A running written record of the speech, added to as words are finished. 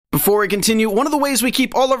Before we continue, one of the ways we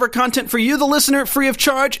keep all of our content for you, the listener, free of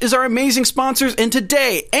charge is our amazing sponsors, and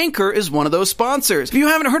today, Anchor is one of those sponsors. If you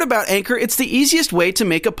haven't heard about Anchor, it's the easiest way to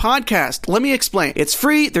make a podcast. Let me explain. It's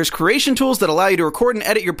free, there's creation tools that allow you to record and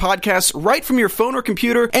edit your podcasts right from your phone or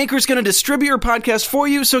computer. Anchor's going to distribute your podcast for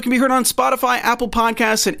you so it can be heard on Spotify, Apple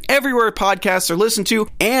Podcasts, and everywhere podcasts are listened to,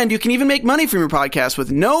 and you can even make money from your podcast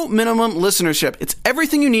with no minimum listenership. It's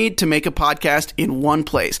everything you need to make a podcast in one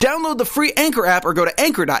place. Download the free Anchor app or go to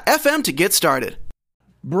anchor.fm to get started.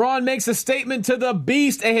 Braun makes a statement to the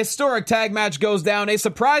Beast. A historic tag match goes down. A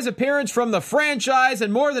surprise appearance from the franchise,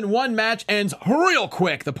 and more than one match ends real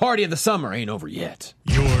quick. The party of the summer ain't over yet.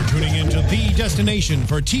 You're tuning into the destination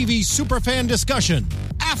for TV superfan discussion,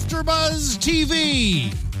 AfterBuzz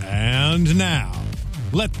TV. And now,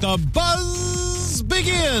 let the buzz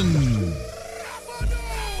begin.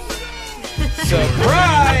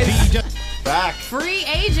 Surprise! Back. Free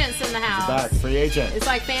agents in the house. Back. Free agent. It's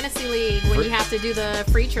like Fantasy League when you have to do the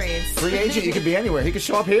free trades. Free agent, you could be anywhere. He could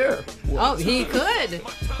show up here. Oh, he could.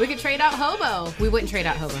 We could trade out Hobo. We wouldn't trade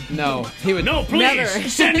out Hobo. No, he would. No, please. Never.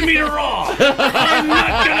 Send me to Raw. I'm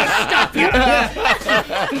not going to stop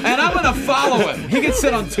you. And I'm going to follow him. He could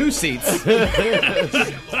sit on 2 seats.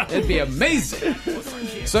 It'd be amazing.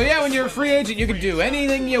 So yeah, when you're a free agent, you can do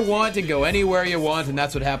anything you want and go anywhere you want, and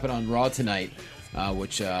that's what happened on Raw tonight,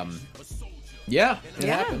 which, yeah, it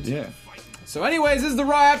happened. Yeah. So anyways, this is the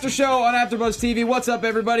Raw After Show on AfterBuzz TV. What's up,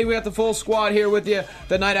 everybody? We got the full squad here with you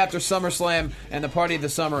the night after SummerSlam and the party of the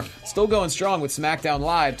summer. Still going strong with SmackDown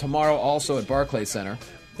Live tomorrow also at Barclays Center.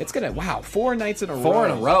 It's going to, 4 nights in a row. 4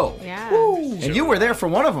 in a row. Yeah. Woo. And you were there for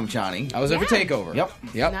one of them, Johnny. I was there for TakeOver.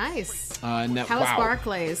 Yep. Nice. How was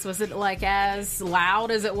Barclays? Was it like as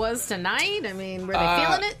loud as it was tonight? I mean, were they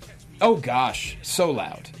feeling it? Oh, gosh. So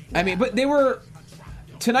loud. I mean, but they were...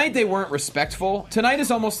 Tonight they weren't respectful. Tonight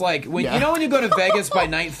is almost like when you know when you go to Vegas by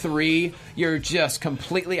night 3, you're just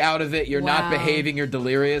completely out of it. You're not behaving. You're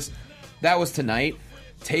delirious. That was tonight.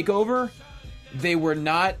 TakeOver, they were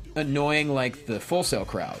not annoying like the Full Sail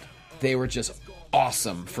crowd. They were just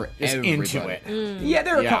awesome for everybody. Into it. Yeah,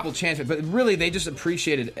 there were a couple chances, but really they just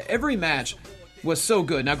appreciated every match was so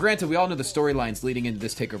good. Now, granted, we all know the storylines leading into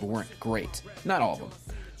this TakeOver weren't great. Not all of them.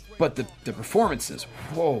 But the performances,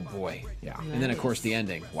 whoa, boy. Yeah. And then, of course, the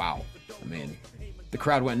ending. Wow. I mean, the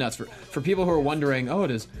crowd went nuts. For people who are wondering,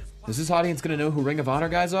 is this audience going to know who Ring of Honor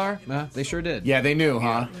guys are? They sure did. Yeah, they knew,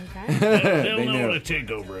 huh? Okay. They'll know what a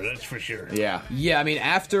takeover, that's for sure. Yeah. Yeah, I mean,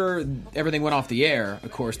 after everything went off the air,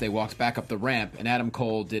 of course, they walked back up the ramp, and Adam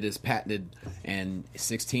Cole did his patented, and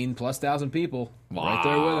 16,000+ people right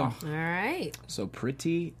there with him. All right. So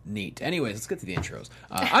pretty neat. Anyways, let's get to the intros.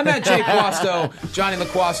 I'm at Jay Quasto, Johnny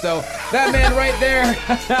LaQuasto. That man right there.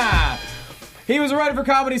 He was a writer for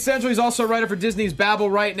Comedy Central. He's also a writer for Disney's Babel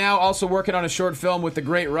right now. Also working on a short film with the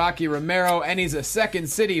great Rocky Romero. And he's a Second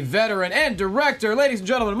City veteran and director. Ladies and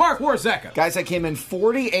gentlemen, Mark Warzeka. Guys, I came in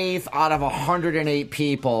 48th out of 108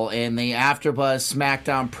 people in the AfterBuzz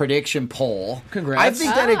SmackDown prediction poll. Congrats. I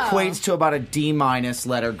think that equates to about a D-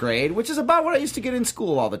 letter grade, which is about what I used to get in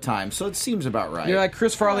school all the time. So it seems about right. You're like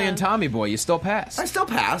Chris Farley and Tommy Boy. You still passed. I still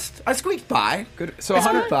passed. I squeaked by. Good. So I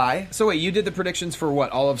squeaked by. So wait, you did the predictions for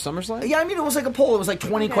what? All of SummerSlam? Yeah, I mean, it was like a poll. It was like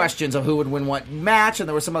 20 questions of who would win what match, and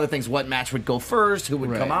there were some other things. What match would go first? Who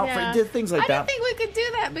would come out for did things like I that. didn't think we could do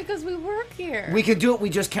that because we work here. We could do it.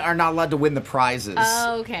 We just are not allowed to win the prizes.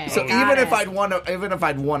 Oh, okay. So even if I'd won,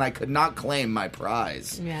 I could not claim my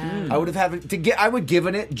prize. Yeah. I would have had to get. I would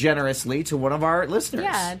given it generously to one of our listeners.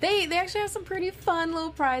 Yeah, they actually have some pretty fun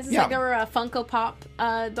little prizes. Yeah. Like there were Funko Pop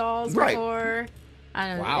dolls Right. before. I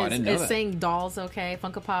don't know. Wow, I didn't know is that. saying dolls okay?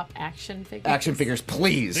 Funko Pop action figures. Action figures,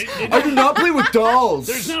 please. I do not play with dolls.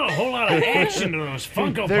 There's not a whole lot of action to those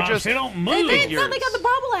Funko Pops. They don't move. They got the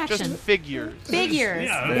bobble action. Just figures. Figures.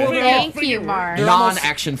 Yeah, Thank you, Mark.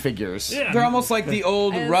 Non-action figures. Yeah. They're almost like the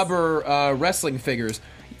old rubber wrestling figures.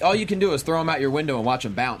 All you can do is throw them out your window and watch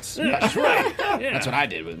them bounce. That's right. Yeah. That's what I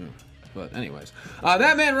did with them. But anyways,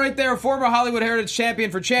 that man right there, former Hollywood Heritage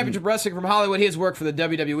Champion for Championship Wrestling from Hollywood. He has worked for the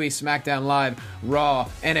WWE, SmackDown Live, Raw,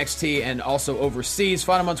 NXT, and also overseas.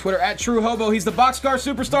 Find him on Twitter at True Hobo. He's the Boxcar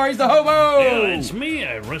Superstar. He's the Hobo. Yeah, that's me.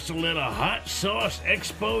 I wrestled at a hot sauce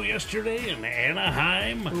expo yesterday in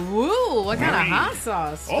Anaheim. Woo! What kind of hot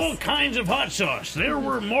sauce? All kinds of hot sauce. There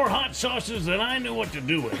were more hot sauces than I knew what to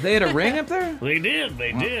do with. They had a ring up there? They did.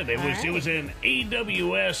 It was an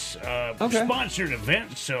AWS sponsored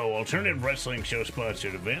event, so alternative alternative wrestling show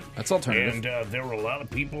sponsored event. That's alternative. And there were a lot of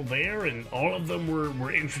people there, and all of them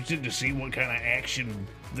were interested to see what kind of action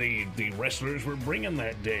the wrestlers were bringing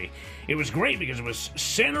that day. It was great because it was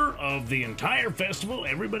center of the entire festival.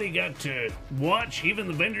 Everybody got to watch. Even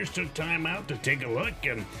the vendors took time out to take a look,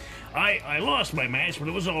 and I lost my match, but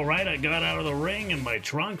it was all right. I got out of the ring in my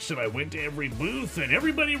trunks, and I went to every booth, and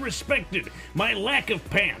everybody respected my lack of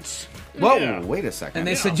pants. Whoa, Yeah. wait a second. And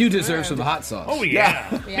they said you deserve some hot sauce. Oh,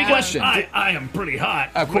 yeah. Yeah. Question. I am pretty hot.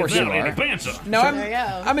 Of course without you are. any pants on. Now, There you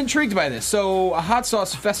go. I'm intrigued by this. So, a hot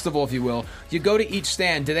sauce festival, if you will. You go to each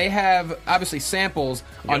stand. Do they have, obviously, samples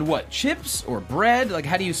on what? Chips or bread? Like,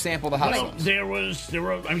 how do you sample the hot Well, sauce? there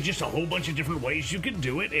were just a whole bunch of different ways you could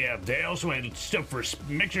do it. Yeah, they also had stuff for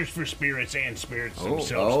mixers for spirits and spirits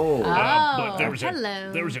themselves. But there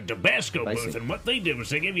was a Tabasco booth, and what they did was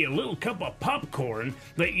they gave you a little cup of popcorn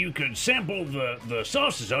that you could sample the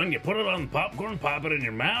sauces on. You put it on the popcorn, pop it in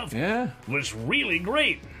your mouth. Yeah. It was really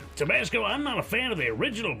great. Tabasco, I'm not a fan of the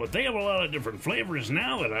original, but they have a lot of different flavors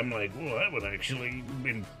now that I'm like, well, I would actually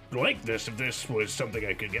like this if this was something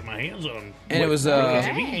I could get my hands on. And it was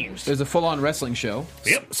Ease. there's a full-on wrestling show.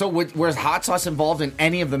 Yep. So was hot sauce involved in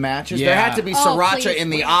any of the matches? Yeah. There had to be sriracha please, in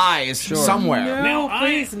the please. eyes somewhere. No, Now,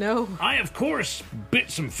 please, no. I of course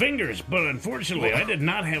bit some fingers, but unfortunately, I did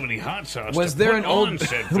not have any hot sauce. Was to there put an on old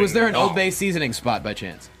said was there an fingers. Old Bay seasoning spot by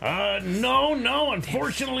chance? No.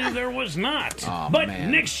 Unfortunately, there was not. Oh, but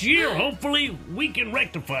man. next year, hopefully, we can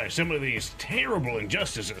rectify some of these terrible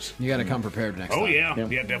injustices. You got to come prepared next Oh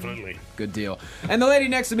time. yeah, definitely. Good deal. And the lady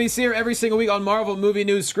next to me is here every single week on Marvel Movie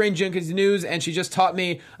News, Screen Junkies News, and she just taught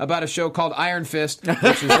me about a show called Iron Fist,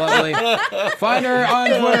 which is lovely. Find her on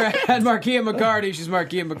Twitter at Markia McCarty. She's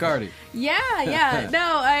Markia McCarty. Yeah. No,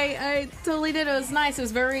 I totally did. It was nice.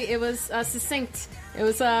 It was succinct. It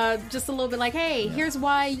was just a little bit like, hey, here's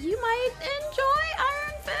why you might enjoy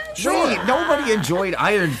Iron Fist. Sure. Nobody enjoyed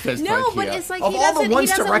Iron Fist. No, like but here. it's like of he all doesn't, the ones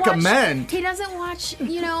he to doesn't recommend. Watch, he doesn't watch,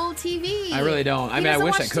 TV. I really don't. I mean, I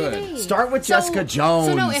wish I could. Start with Jessica Jones.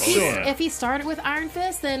 So no, Sure. if he started with Iron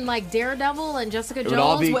Fist, then like Daredevil and Jessica would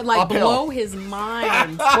all Jones be would like uphill. blow his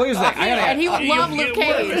mind. Well, here's the thing. And he would love You'll Luke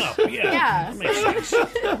get warmed Cage. up. Yeah, Yeah. that makes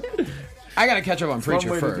sense. I got to catch up on Preacher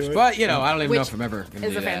way to do first. it. But, I don't even know Which if I'm ever going to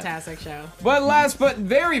It's do a that. fantastic show. But last but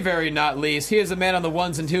very, very not least, he is the man on the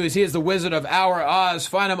ones and twos. He is the Wizard of Our Oz.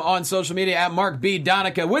 Find him on social media at Mark B.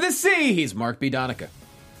 Donica with a C. He's Mark B. Donica.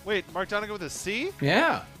 Wait, Mark Donegan with a C?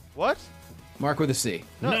 Yeah. What? Mark with a C.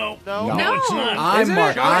 No, No. it's not. I'm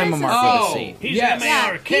Mark. I'm a Mark with a C. He's Yes.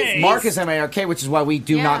 M-A-R-K. Yeah, Mark is M-A-R-K, which is why we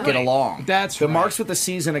do Yeah. not get Right. along. That's the right. Marks with the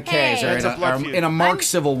C's and a K's Hey. are That's a blood feud. in a Mark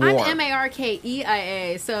civil war. I'm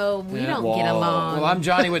MARKEIA, so we don't Whoa. get along. Well, I'm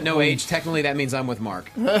Johnny with no H. Technically, that means I'm with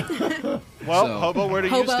Mark. Well, So- Hobo, where do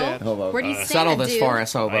you Hobo? stand? Where do you stand, Settle this dude? for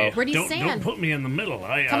us, Hobo. Where do you Don't stand? put me in the middle.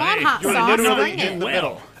 Come on, hot You're sauce, literally bring in it. the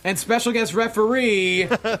middle. And special guest referee,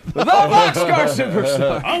 the Boxcar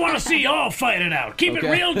Superstar. I want to see y'all fight it out. Keep it Okay.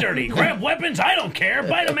 real dirty. Grab weapons. I don't care.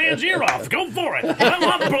 Bite a man's ear off. Go for it. I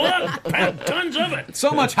want blood. Tons of it. So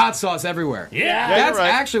much hot sauce everywhere. Yeah. That's you're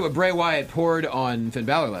right. actually what Bray Wyatt poured on Finn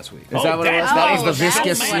Balor last week. Is that what it was? that's That was oh, the that's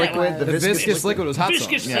viscous what it liquid. was. The viscous liquid was hot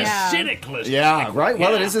Viscous sauce. Yeah. acidic. Yeah, right.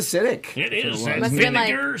 Well, it Yeah. is acidic. It is. Must And have been like-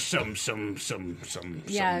 vinegar, some.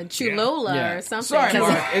 Yeah, Chulola Yeah. or something. Sorry, 'cause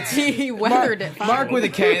Mark. It's he weathered it fine. Mark with a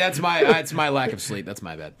K. That's my lack of sleep. That's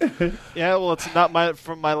my bad. Yeah, well, it's not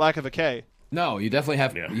from my lack of a K. No, you definitely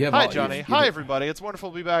have. Yeah. You have Hi, all- Johnny. you- Hi, everybody. It's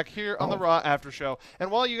wonderful to be back here on the Raw After Show. And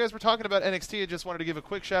while you guys were talking about NXT, I just wanted to give a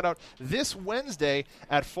quick shout out. This Wednesday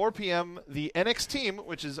at 4 p.m., the NXT team,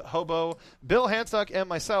 which is Hobo, Bill Hanstock, and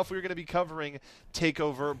myself, we're going to be covering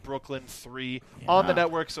TakeOver Brooklyn 3 on the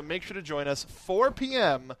network. So make sure to join us 4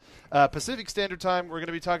 p.m. Pacific Standard Time. We're going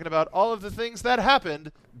to be talking about all of the things that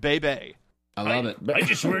happened, baby. I love it. I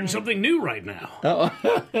just learned something new right now.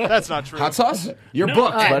 That's not true. Hot sauce? You're No,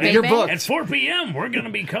 booked, buddy. baby. You're booked. At 4 p.m., we're going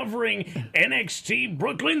to be covering NXT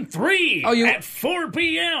Brooklyn 3 Oh, at 4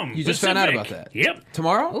 p.m. You just found out Pacific. about that? Yep.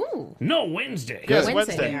 Tomorrow? Ooh. No, Wednesday. Yes, Wednesday.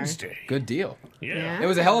 Wednesday. Wednesday. Good deal. Yeah. It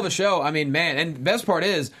was a hell of a show. I mean, man, and the best part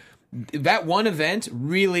is that one event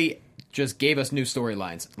really just gave us new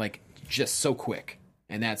storylines, like just so quick.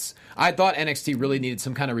 And I thought NXT really needed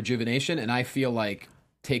some kind of rejuvenation, and I feel like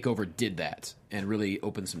TakeOver did that and really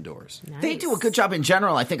opened some doors. They do a good job in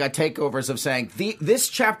general, I think, at takeovers of saying this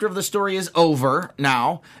chapter of the story is over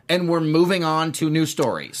now, and we're moving on to new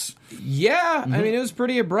stories. Yeah, I mean, it was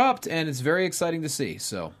pretty abrupt, and it's very exciting to see.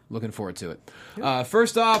 So, looking forward to it.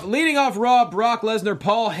 First off, leading off Raw, Brock Lesnar,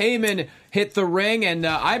 Paul Heyman hit the ring, and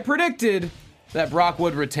I predicted that Brock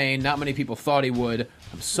would retain. Not many people thought he would.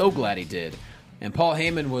 I'm so glad he did. And Paul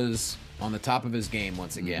Heyman was on the top of his game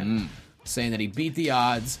once again. saying that he beat the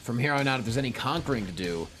odds. From here on out, if there's any conquering to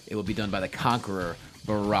do, it will be done by the conqueror,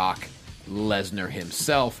 Brock Lesnar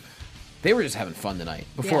himself. They were just having fun tonight.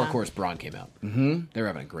 Before, of course, Braun came out. Mm-hmm. They were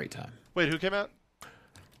having a great time. Wait, who came out?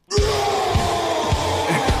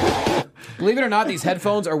 Believe it or not, these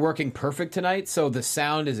headphones are working perfect tonight, so the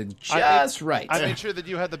sound is just right. I made sure that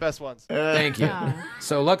you had the best ones. Thank you.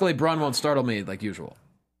 So luckily, Braun won't startle me like usual.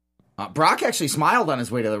 Brock actually smiled on his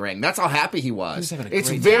way to the ring. That's how happy he was. He was having a It's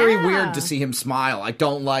great very time. weird to see him smile. I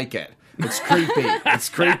don't like it. It's creepy. It's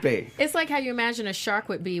creepy. It's like how you imagine a shark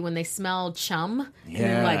would be when they smell chum. And Yeah.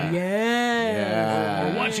 they're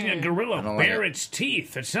like, We're watching a gorilla bare its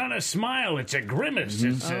teeth. It's not a smile, it's a grimace.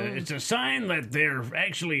 It's a sign that they're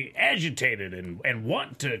actually agitated and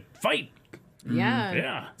want to fight. yeah.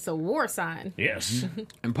 Yeah. It's a war sign. Yes.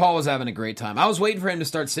 And Paul was having a great time. I was waiting for him to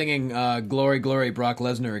start singing Glory, Glory, Brock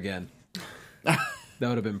Lesnar again. That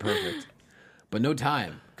would have been perfect. But no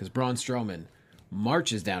time, because Braun Strowman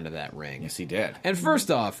marches down to that ring. Yes, he did. And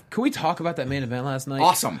first off, can we talk about that main event last night?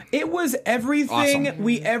 Awesome. It was everything Awesome.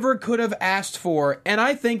 we ever could have asked for, and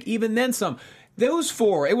I think even then some. Those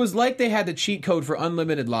four, it was like they had the cheat code for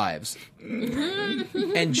unlimited lives.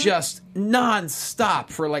 And just non-stop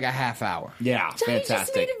for like a half hour. Yeah, Johnny just made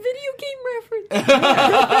fantastic. a video game reference.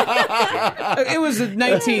 It was a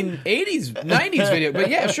 1980s, 90s video, but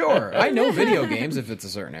yeah, sure. I know video games if it's a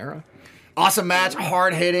certain era. Awesome match,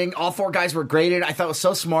 hard hitting. All four guys were graded. I thought it was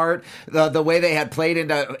so smart the way they had played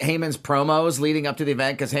into Heyman's promos leading up to the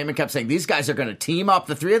event, because Heyman kept saying these guys are going to team up.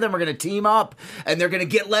 The three of them are going to team up, and they're going to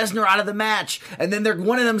get Lesnar out of the match, and then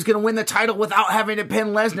one of them is going to win the title without having to pin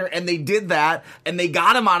Lesnar. And they did that, and they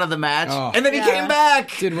got him out of the match, and then he came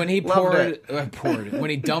back. Dude, when he Loved when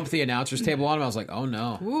he dumped the announcer's table on him, I was like, oh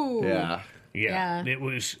no. Ooh. Yeah. Yeah. Yeah. It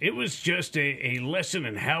was just a lesson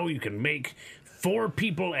in how you can make four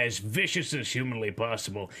people as vicious as humanly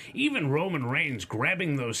possible. Even Roman Reigns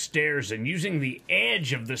grabbing those stairs and using the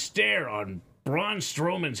edge of the stair on Braun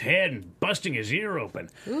Strowman's head and busting his ear open.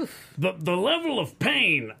 Oof. The level of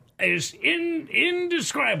pain is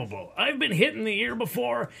indescribable. I've been hit in the ear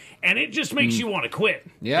before, and it just makes you want to quit.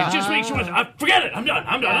 Yeah. It just makes you want to, forget it, I'm done,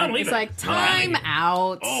 I'm leaving. It's like, time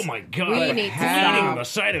out. Oh my God. We need to Bleeding on stop. the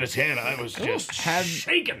side of his head, I was just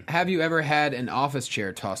shaking. Have you ever had an office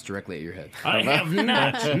chair tossed directly at your head? I have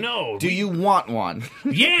not, no. Do you want one?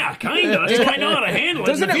 Yeah, kind of. I know how to handle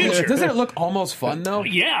it in the future. Doesn't it look almost fun, though?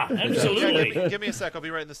 Yeah, Yeah, absolutely. give me a sec. I'll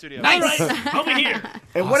be right in the studio. All right, I'll be here.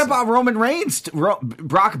 And what about Roman Reigns?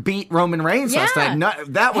 Brock beat Roman Reigns last Yeah. night.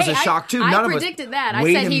 That was a shock too. I None of us predicted that. I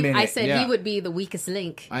Wait said a minute. I said Yeah. he would be the weakest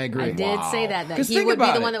link. I agree. I did say that Because he think would be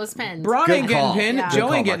about the it. one that was pinned. Braun Good ain't getting call. pinned. Yeah. Joe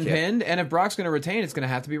Good ain't call, getting Mark, yeah. pinned. And if Brock's going to retain, it's going to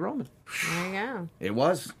have to be Roman. There you go. It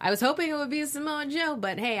was. I was hoping it would be Samoa Joe,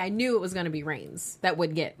 but hey, I knew it was going to be Reigns that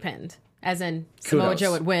would get pinned. As in, Samoa Kudos.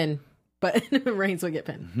 Joe would win, but Reigns would get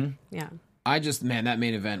pinned. Mm-hmm. Yeah. That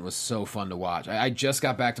main event was so fun to watch. I just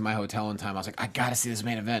got back to my hotel in time. I was like, I got to see this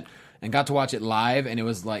main event. And got to watch it live, and it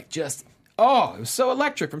was like it was so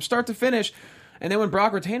electric from start to finish. And then when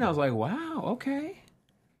Brock retained, I was like, wow, okay.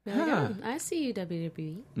 There you go. I see you,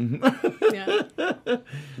 WWE. Mm-hmm. Yeah.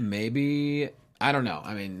 Maybe, I don't know.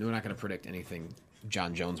 I mean, we're not going to predict anything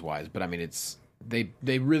John Jones-wise, but I mean,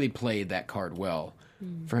 they really played that card well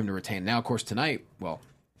for him to retain. Now, of course, tonight, Braun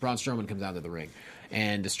Strowman comes out to the ring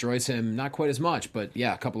and destroys him, not quite as much, but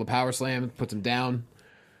yeah, a couple of power slams, puts him down.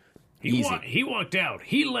 He walked out.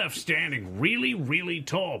 He left standing really, really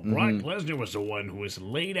tall. Brock Lesnar was the one who was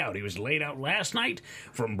laid out. He was laid out last night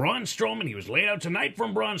from Braun Strowman. He was laid out tonight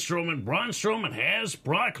from Braun Strowman. Braun Strowman has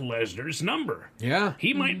Brock Lesnar's number. Yeah.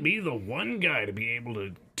 He might be the one guy to be able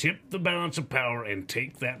to tip the balance of power and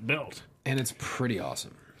take that belt. And it's pretty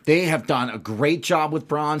awesome. They have done a great job with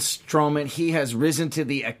Braun Strowman. He has risen to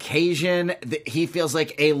the occasion. He feels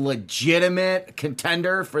like a legitimate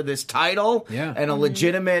contender for this title, and a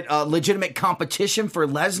legitimate competition for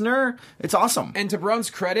Lesnar. It's awesome. And to Braun's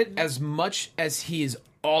credit, as much as he is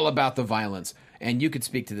all about the violence, and you could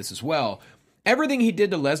speak to this as well, everything he did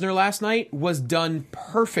to Lesnar last night was done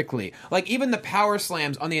perfectly. Like, even the power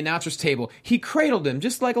slams on the announcer's table, he cradled him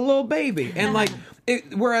just like a little baby. And,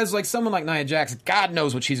 whereas, someone like Nia Jax, God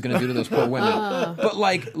knows what she's going to do to those poor women. But,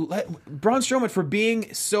 Braun Strowman, for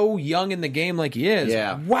being so young in the game like he is,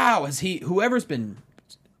 wow, whoever's been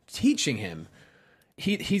teaching him,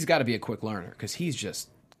 he's got to be a quick learner, because he's just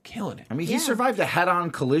killing it. I mean, he survived a head-on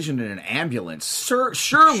collision in an ambulance.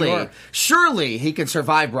 Surely he can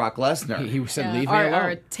survive Brock Lesnar. He said, leave me alone. Or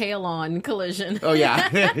a tail-on collision. Oh, yeah.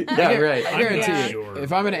 Yeah, right. I guarantee you,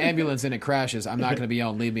 if I'm in an ambulance and it crashes, I'm not going to be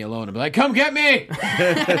yelling, leave me alone. I'll be like, come get me!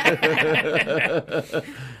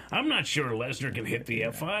 I'm not sure Lesnar can hit the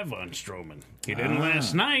F5 on Strowman. He didn't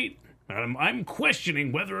last night. I'm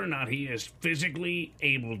questioning whether or not he is physically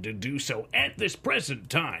able to do so at this present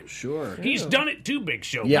time. Sure. He's done it too, Big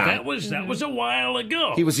Show. Yeah. That was a while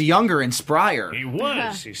ago. He was younger and sprier. He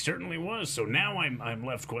was. He certainly was. So now I'm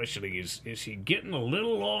left questioning, is he getting a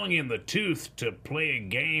little long in the tooth to play a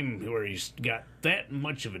game where he's got that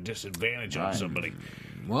much of a disadvantage on somebody?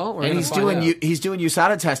 Well, we're And gonna he's doing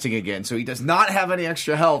USADA testing again, so he does not have any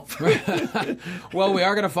extra help. Well, we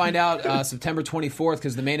are going to find out September 24th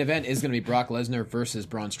because the main event is going to be Brock Lesnar versus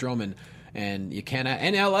Braun Strowman. And you can't,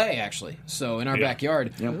 in LA actually, so in our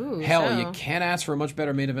backyard. Ooh, Hell, so. you can't ask for a much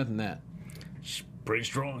better main event than that. It's pretty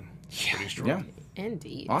strong. Pretty strong. Yeah.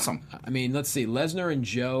 Indeed. Awesome. I mean, let's see, Lesnar and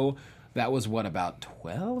Joe. That was what, about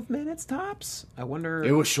 12 minutes tops? I wonder.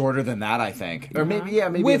 It was shorter than that, I think. Or maybe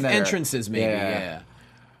with in there. entrances, maybe, yeah.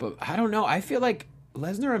 But I don't know. I feel like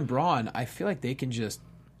Lesnar and Braun, I feel like they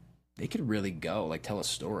could really go, like, tell a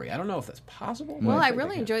story. I don't know if that's possible. Well, but I think really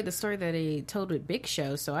they can. enjoyed the story that he told with Big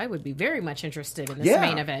Show, so I would be very much interested in this Yeah.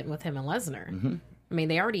 main event with him and Lesnar. Mm-hmm. I mean,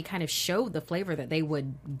 they already kind of showed the flavor that they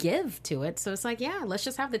would give to it, so it's like, yeah, let's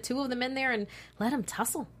just have the two of them in there and let them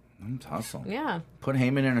tussle. Tussle. Yeah. Put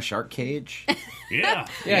Heyman in a shark cage. Yeah.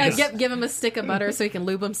 Yeah, 'cause- give him a stick of butter so he can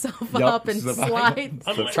lube himself Yup, up and so- slide.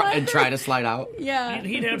 and try to slide out. Yeah.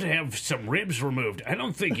 He'd have to have some ribs removed. I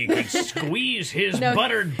don't think he could squeeze his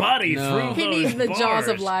buttered body through He those needs the jaws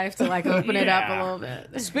of bars. life to, like, open it up a Yeah. little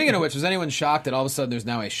bit. Speaking of which, was anyone shocked that all of a sudden there's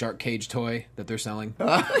now a shark cage toy that they're selling?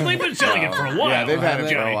 They've been selling it for a while. Yeah, they've had it for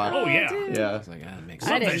a Johnny. while. Oh, yeah. Yeah. It's like, that makes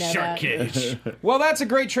I sense. Love didn't that know shark that. cage. Well, that's a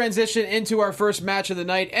great transition into our first match of the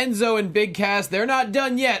night. Enzo and Big Cass, they're not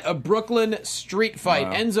done yet. A Brooklyn street fight.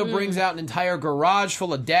 Enzo brings out an entire garage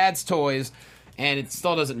full of dad's toys, and it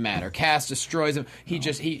still doesn't matter. Cass destroys him.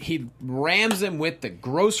 He rams him with the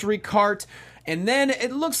grocery cart, and then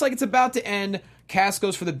it looks like it's about to end. Cass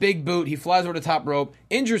goes for the big boot. He flies over the top rope,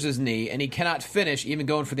 injures his knee, and he cannot finish, even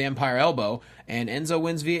going for the Empire Elbow. And Enzo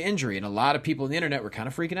wins via injury. And a lot of people on the internet were kind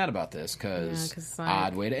of freaking out about this because 'cause, like-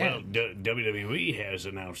 odd way to Well, end. WWE has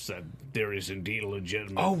announced that there is indeed a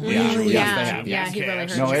legitimate. Oh, really? Yes, Yeah, they have. yeah, he really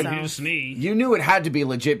hurt No, it- himself. his knee. You knew it had to be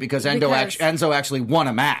legit because Enzo actually won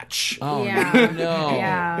a match. Oh, Yeah. no.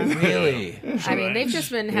 Yeah. Really? I mean, they've just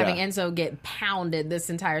been having Yeah. Enzo get pounded this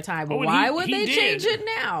entire time. But Oh, and why he- would he they did. change it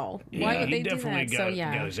now? Why Yeah, would he they do definitely that? got, So,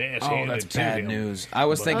 yeah. got his ass Oh, handed that's to bad him. news. I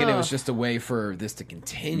was thinking it was Ugh. just a way for this to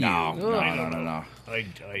continue. No.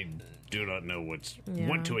 I do not know what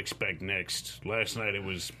Yeah. to expect next. Last night it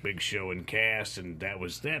was Big Show and Cass, and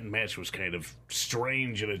that match was kind of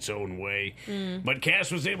strange in its own way. But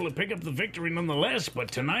Cass was able to pick up the victory nonetheless.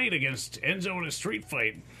 But tonight against Enzo in a street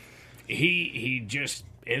fight,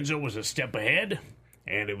 Enzo was a step ahead,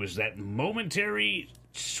 and it was that momentary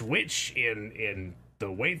switch in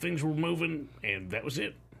the way things were moving, and that was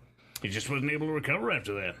it. He just wasn't able to recover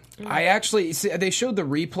after that. I actually see they showed the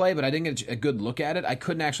replay, but I didn't get a good look at it. I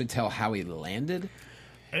couldn't actually tell how he landed.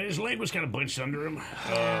 His leg was kind of bunched under him.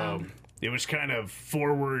 It was kind of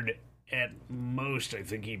forward at most. I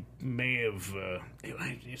think he may have.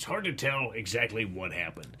 It's hard to tell exactly what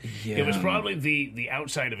happened. It was probably the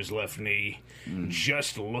outside of his left knee,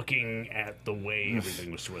 just looking at the way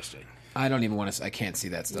everything was twisting. I don't even want to. I can't see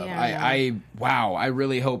that stuff. Yeah, Wow. I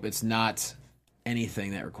really hope it's not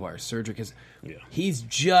anything that requires surgery because Yeah. he's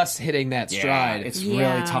just hitting that stride. It's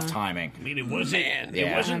Yeah. really tough timing. I mean, it wasn't.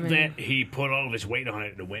 It wasn't that he put all of his weight on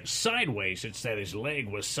it and it went sideways. It's that his leg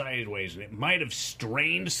was sideways and it might have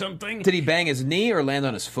strained something. Did he bang his knee or land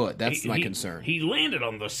on his foot? That's my He- concern. He landed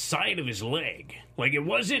on the side of his leg. Like it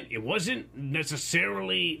wasn't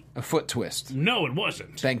necessarily. A foot twist. No, it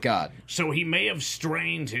wasn't. Thank God. So he may have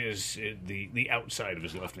strained his the outside of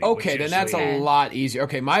his left knee. Okay, which then is that's the- a lot easier.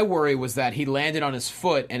 Okay, my worry was that he landed on his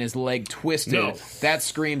foot and his leg twisted. No. That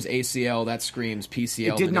screams ACL. That screams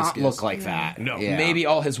PCL. It did not meniscus. look like that. No. Yeah. Maybe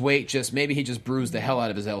all his weight maybe he just bruised the hell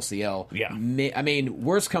out of his LCL. Yeah. I mean,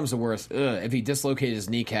 worst comes to worst. If he dislocated his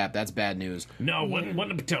kneecap, that's bad news. No, wasn't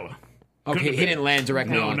a patella. Okay, Could've he been. didn't land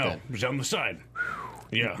directly No, on no, it. it was on the side.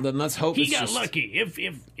 Yeah. Then let's hope He it's got just lucky. If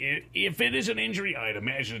it is an injury, I'd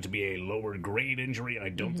imagine it to be a lower grade injury. I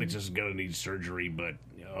don't think this is going to need surgery, but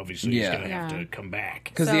obviously he's Yeah. going to have Yeah. to come back.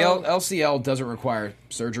 because So- the LCL doesn't require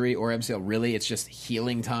surgery or MCL. Really, it's just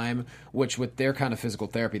healing time. Which with their kind of physical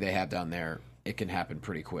therapy they have down there, it can happen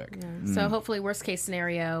pretty quick. So hopefully, worst case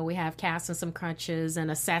scenario, we have Cass and some crunches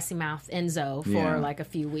and a sassy mouth Enzo for like a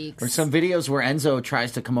few weeks. Or some videos where Enzo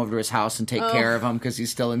tries to come over to his house and take care of him because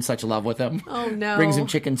he's still in such love with him. Oh, no. Brings him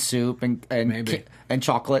chicken soup and Maybe. and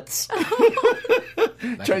chocolates.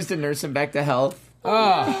 Tries to nurse him back to health.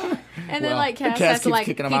 And then, like, Cass Cass has to, keeps like,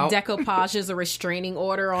 he kicking him out. decoupages a restraining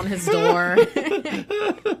order on his door.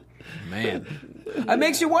 Man, It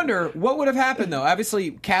makes you wonder what would have happened, though.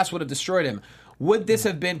 Obviously, Cass would have destroyed him. Would this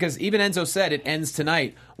have been, because even Enzo said it ends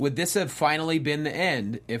tonight, would this have finally been the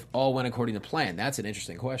end if all went according to plan? That's an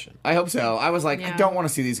interesting question. I hope so. I was like, I don't want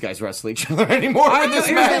to see these guys wrestle each other anymore when this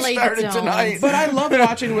match started tonight. But I love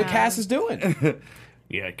watching what Cass is doing.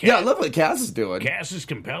 Yeah, I love what Cass is doing. Cass is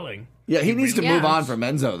compelling. Yeah, he needs to move on from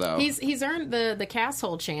Enzo, though. He's earned the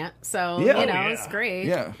Casshole chant, so it's great.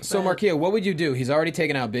 Yeah. So, Markia, what would you do? He's already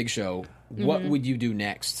taken out Big Show. What would you do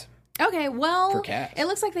next? Okay, well, Cass. it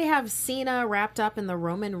looks like they have Cena wrapped up in the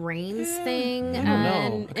Roman Reigns thing. I don't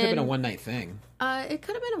know. It could have been a one-night thing. It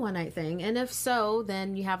could have been a one-night thing, and if so,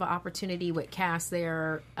 then you have an opportunity with Cass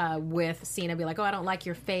there with Cena. Be like, oh, I don't like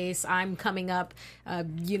your face. I'm coming up.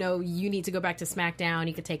 You need to go back to SmackDown.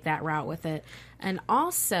 You could take that route with it. And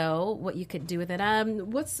also, what you could do with it.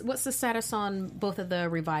 What's the status on both of the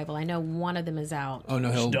Revival? I know one of them is out. Oh,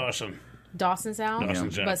 no, Dawson. Dawson's out?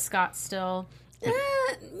 Dawson's out. But Scott's still...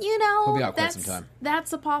 He'll be out quite some time.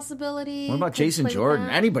 That's a possibility. What about Jason Jordan?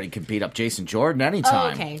 Anybody can beat up Jason Jordan anytime.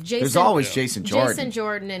 Oh, okay. There's always Jason Jordan. Jason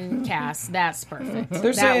Jordan and Cass. That's perfect.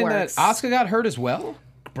 They're saying that Asuka got hurt as well?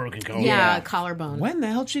 Broken collarbone. Yeah, collarbone. When the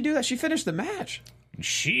hell did she do that? She finished the match.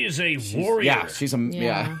 She is a warrior. Yeah, she's a...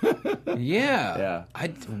 Yeah. Yeah.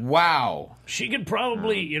 Wow. She could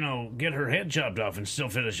probably, get her head chopped off and still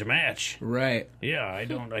finish a match. Right. Yeah, I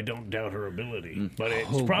don't doubt her ability, but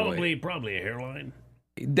it's probably a hairline.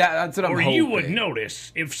 That's what I'm hoping. Or you would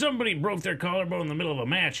notice if somebody broke their collarbone in the middle of a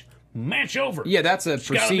match over. Yeah, that's a It's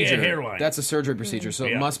gotta be a procedure. hairline. That's a surgery procedure, so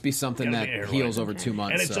it must be something Gotta that be a hairline. heals over 2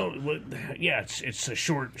 months. And it's a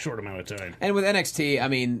short amount of time. And with NXT, I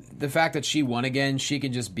mean, the fact that she won again, she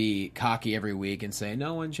can just be cocky every week and say,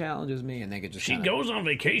 no one challenges me, and they could just She goes on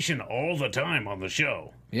vacation all the time on the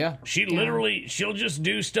show. Yeah. She'll just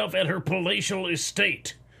do stuff at her palatial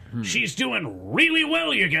estate. She's doing really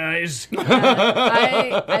well, you guys.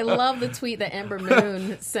 I love the tweet that Ember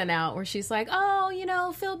Moon sent out where she's like,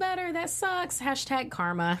 oh, feel better. That sucks.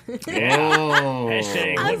 #karma.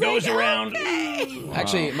 Hashtag what goes around.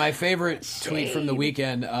 Actually, my favorite tweet from the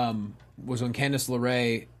weekend was when Candice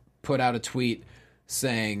LeRae put out a tweet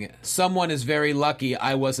saying, someone is very lucky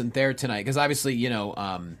I wasn't there tonight. Because obviously,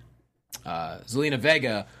 Zelina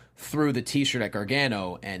Vega threw the T-shirt at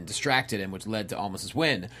Gargano and distracted him, which led to Almas's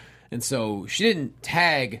win. And so she didn't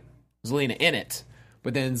tag Zelina in it,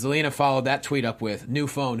 but then Zelina followed that tweet up with, new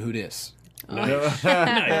phone, who dis? Nice.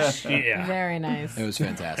 Yeah. Very nice. It was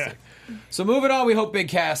fantastic. So moving on, we hope Big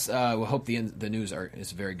Cass, we hope the news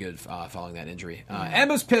is very good following that injury.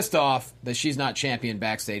 Emma's pissed off that she's not champion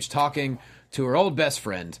backstage, talking to her old best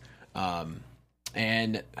friend,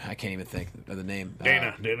 and I can't even think of the name.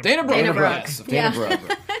 Dana Brooke. Dana Brooke. Dana Brooke.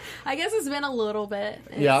 I guess it's been a little bit.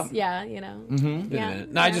 Yeah. Yeah,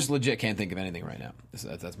 No, I just legit can't think of anything right now.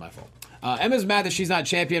 That's my fault. Emma's mad that she's not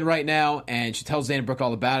champion right now, and she tells Dana Brooke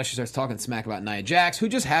all about it. She starts talking smack about Nia Jax, who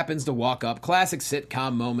just happens to walk up. Classic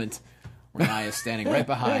sitcom moment where Nia is standing right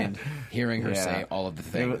behind, hearing her say all of the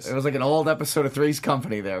things. It was like an old episode of Three's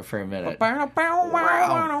Company there for a minute.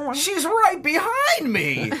 Wow. She's right behind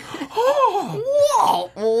me. Whoa.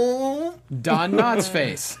 Don Knotts'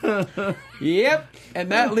 face. Yep.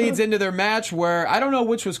 And that leads into their match where I don't know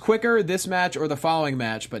which was quicker, this match or the following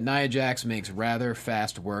match, but Nia Jax makes rather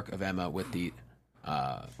fast work of Emma with the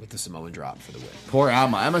Samoan drop for the win. Poor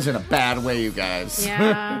Emma. Emma's in a bad way, you guys.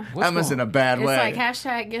 Yeah. Emma's in a bad way. It's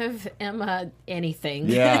like #give Emma anything.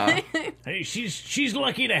 Yeah. Hey, she's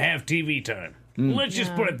lucky to have TV time. Let's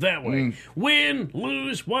just put it that way. Win,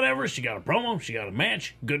 lose, whatever. She got a promo. She got a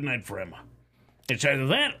match. Good night for Emma. It's either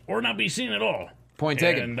that or not be seen at all. Point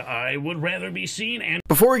taken. And I would rather be seen and...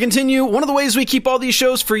 Before we continue, one of the ways we keep all these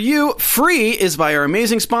shows for you free is by our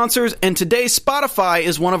amazing sponsors, and today Spotify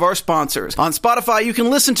is one of our sponsors. On Spotify, you can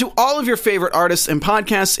listen to all of your favorite artists and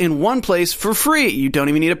podcasts in one place for free. You don't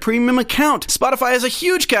even need a premium account. Spotify has a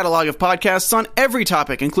huge catalog of podcasts on every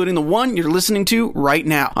topic, including the one you're listening to right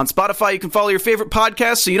now. On Spotify, you can follow your favorite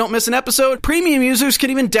podcasts so you don't miss an episode. Premium users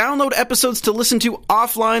can even download episodes to listen to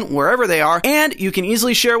offline wherever they are, and you can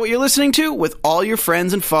easily share what you're listening to with all your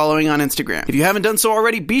friends and following on Instagram. If you haven't done so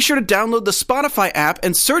already, be sure to download the Spotify app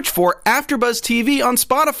and search for AfterBuzz TV on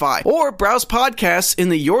Spotify, or browse podcasts in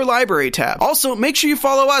the Your Library tab. Also, make sure you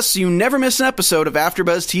follow us so you never miss an episode of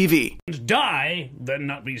AfterBuzz TV. die than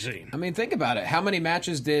not be seen. I mean, think about it. How many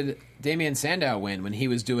matches did Damian Sandow win when he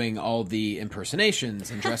was doing all the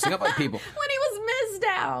impersonations and dressing up like people? When he was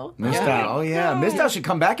Mizdow. Mizdow. Oh, yeah. Mizdow should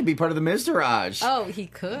come back and be part of the Mizdourage. Oh, he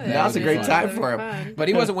could. That was a great time That for was him. fun. But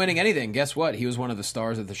he wasn't winning anything. Guess what? He was one of the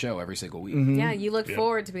stars of the show every single week. Yeah, you look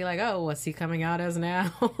forward to be like, oh, what's he coming out as now?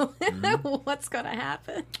 What's going to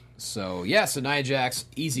happen? So Nia Jax,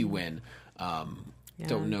 easy win.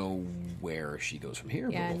 Don't know where she goes from here,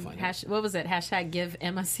 Yeah, but we'll find out. what was it? Hashtag give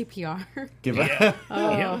Emma CPR. Give Yeah.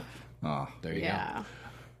 Oh, Oh, There you go. yeah.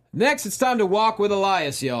 Next, it's time to walk with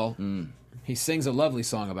Elias, y'all. He sings a lovely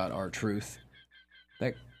song about R-Truth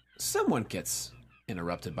that someone gets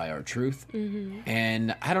interrupted by R-Truth.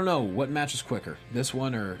 And I don't know, what matches quicker, this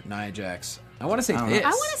one or Nia Jax? I want to say this. I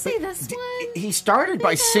want to say this one. he started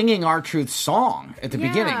by singing R-Truth's song at the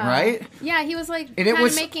beginning, right? Yeah, he was like, And it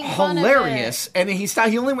was making fun hilarious. of it. And he stopped.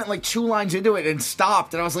 He only went like 2 lines into it and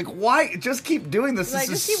stopped. And I was like, "Why? Just keep doing this. Like,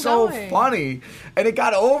 This just is keep so going." funny." And it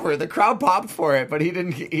got over. The crowd popped for it, but he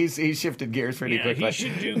didn't. He shifted gears pretty Yeah, quickly. he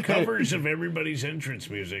should do covers of everybody's entrance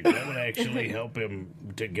music. That would actually help him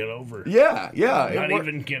to get over. Yeah. Not It wor-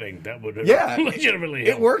 even kidding. That would Yeah, legitimately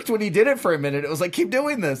help. It worked when he did it for a minute. It was like, keep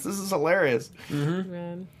doing this. This is hilarious.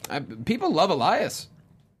 People love Elias.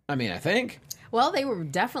 I mean, I think. Well, they were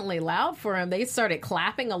definitely loud for him. They started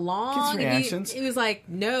clapping along. Kids' and reactions. He was like,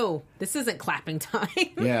 "No, this isn't clapping time."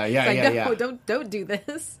 Yeah, It's like, yeah, no, yeah. Don't do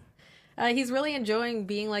this. He's really enjoying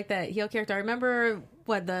being like that heel character. I remember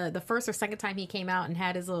the first or second time he came out and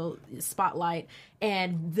had his little spotlight,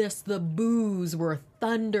 and the boos were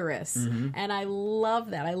thunderous, and I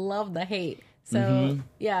love that. I love the hate. So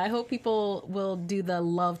yeah, I hope people will do the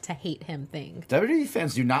love to hate him thing. WWE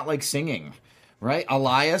fans do not like singing, right?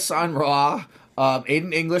 Elias on Raw,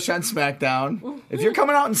 Aiden English on SmackDown. If you're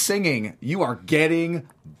coming out and singing, you are getting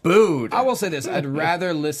booed. I will say this. I'd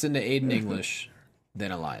rather listen to Aiden English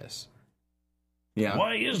than Elias. Yeah.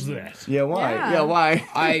 Why is that? Yeah, why? Yeah. Yeah,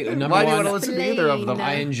 why? Number why do you one, want to listen to either of them?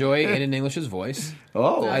 I enjoy Aiden English's voice.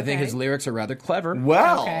 Oh. I think Okay. his lyrics are rather clever.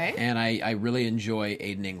 Well. Okay. And I really enjoy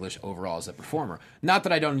Aiden English overall as a performer. Not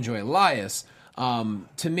that I don't enjoy Elias.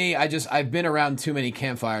 To me, I've been around too many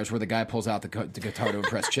campfires where the guy pulls out the guitar to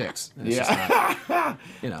impress chicks. And it's just not,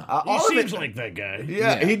 He all of seems it, like that guy.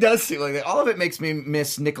 yeah, he does seem like that. All of it makes me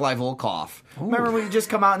miss Nikolai Volkov. Remember when you just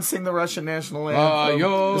come out and sing the Russian national anthem?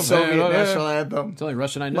 yo, The Soviet hey, national anthem. it's the only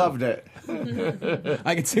Russian I know. Loved it.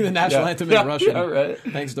 I can sing the national Yeah. anthem Yeah, in Russian yeah, right.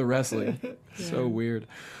 thanks to wrestling. So weird.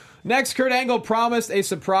 Next, Kurt Angle promised a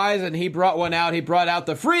surprise, and he brought one out. He brought out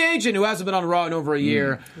the free agent who hasn't been on Raw in over a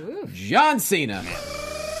year, John Cena.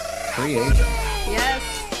 Free agent.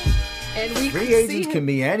 Yes, and we Free could agents see can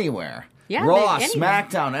be anywhere. Yeah, Raw, they- anywhere.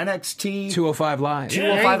 SmackDown, NXT, 205 Live. There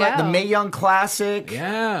you 205, the go. Mae Young Classic,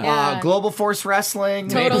 Yeah. Yeah. Global Force Wrestling,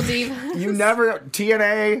 Total Divas. You never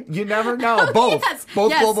TNA. You never know. Both, yes.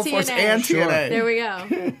 both Yes, Global Force TNA. and Sure. TNA. There we go.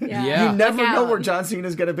 Yeah. Yeah. You never Look know out. where John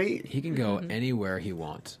Cena's going to be. He can go anywhere he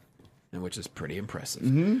wants, and which is pretty impressive.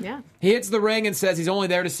 Yeah. He hits the ring and says he's only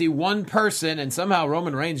there to see one person, and somehow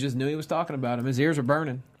Roman Reigns just knew he was talking about him. His ears were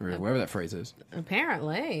burning, or whatever that phrase is.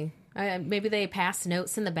 Apparently. Maybe they pass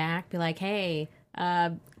notes in the back, be like, hey,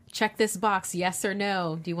 check this box, yes or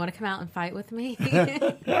no. Do you want to come out and fight with me?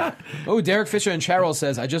 Oh, Derek Fisher in Charles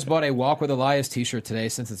says, I just bought a Walk with Elias t-shirt today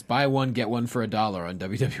since it's buy one, get one for $1 on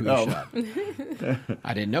WWE Shop.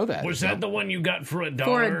 I didn't know that. Was that the one you got for $1?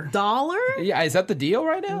 For $1? Yeah, is that the deal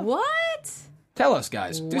right now? What? Tell us,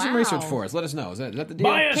 guys. Do some Wow. research for us. Let us know. Is that the deal?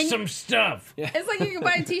 Buy us some stuff. It's like you can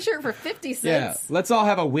buy a t-shirt for 50 Yeah, cents. let's all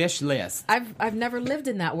have a wish list. I've never lived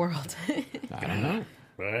in that world. I don't know.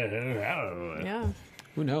 Yeah.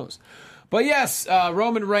 Who knows? But yes,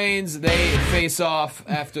 Roman Reigns, they face off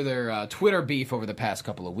after their Twitter beef over the past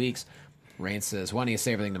couple of weeks. Reigns says, why don't you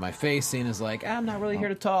say everything to my face? Cena's like, I'm not really here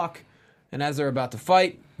to talk. And as they're about to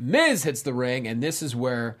fight, Miz hits the ring, and this is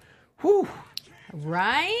where, whew,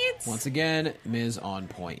 Right? once again, Miz on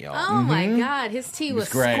point, y'all. Oh my God, his tea was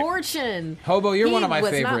great. scorching. Hobo, you're He one of my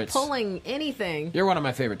was favorites. not pulling anything. You're one of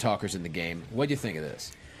my favorite talkers in the game. What do you think of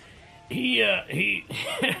this? He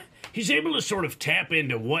he's able to sort of tap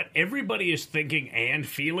into what everybody is thinking and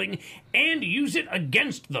feeling and use it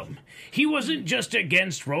against them. He wasn't just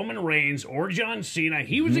against Roman Reigns or John Cena.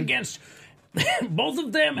 He was against both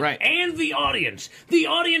of them Right. and the audience. The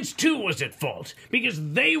audience, too, was at fault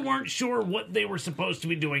because they weren't sure what they were supposed to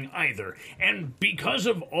be doing either. And because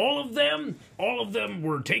of all of them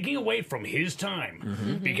were taking away from his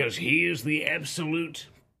time because he is the absolute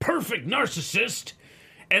perfect narcissist.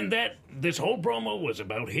 And that this whole promo was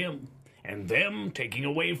about him and them taking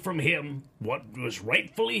away from him what was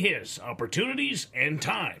rightfully his, opportunities and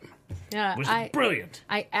time. Yeah, It was brilliant.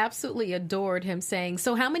 I absolutely adored him saying,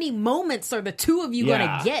 so how many moments are the two of you Yeah.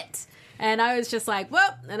 going to get? And I was just like,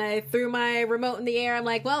 well, and I threw my remote in the air. I'm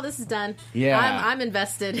like, well, this is done. Yeah. I'm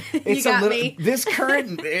invested. You It's got a little, me. This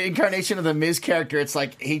current incarnation of the Miz character, it's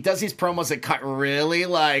like he does these promos that cut really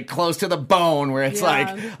like close to the bone, where it's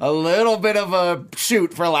like a little bit of a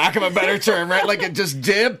shoot, for lack of a better term, right? Like it just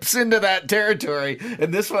dips into that territory.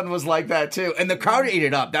 And this one was like that too. And the crowd ate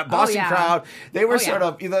it up. That Boston crowd, they were sort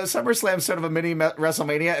of, SummerSlam's sort of a mini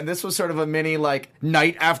WrestleMania, and this was sort of a mini like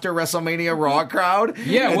night after WrestleMania Raw crowd.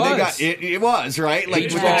 Yeah, it was. It was, right? Like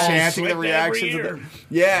with the chanting, the reactions.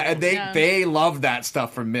 And they loved that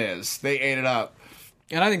stuff from Miz. They ate it up.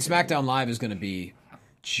 And I think SmackDown Live is going to be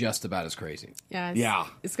just about as crazy. Yeah,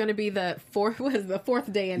 it's going to be the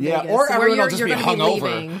fourth day in Vegas. Or everyone will just you're be gonna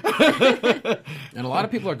hungover. And a lot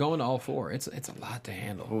of people are going to all four. It's a lot to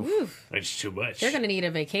handle. That's too much. They're going to need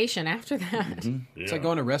a vacation after that. Mm-hmm. It's like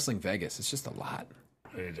going to Wrestling Vegas. It's just a lot.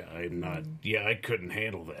 I'm not. Yeah, I couldn't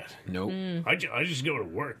handle that. Nope. I just go to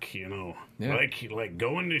work, you know. Yeah. Like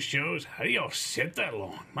going to shows. How do y'all sit that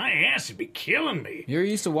long? My ass would be killing me. You're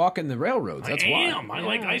used to walking the railroads. That's I why. am.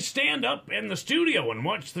 I stand up in the studio and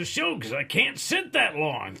watch the show because I can't sit that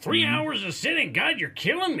long. 3 hours of sitting. God, you're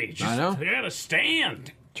killing me. I know. I gotta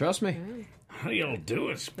stand. Trust me. How do y'all do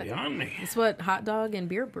it? It's beyond me. That's what hot dog and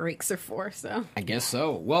beer breaks are for. So I guess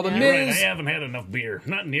so. Well, the You're right, I Miz. haven't had enough beer.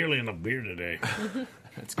 Not nearly enough beer today.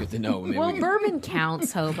 That's good to know. Maybe well, we bourbon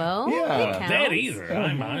counts, hobo. Yeah. It counts. That either.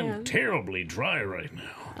 I'm terribly dry right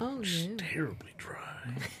now. Oh, Just yeah. terribly dry.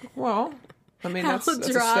 Well, I mean, How that's a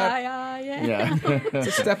step. dry I am. Yeah. It's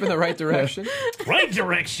a step in the right direction. Right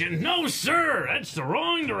direction? No, sir. That's the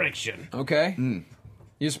wrong direction. Okay.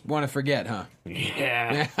 You just want to forget, huh?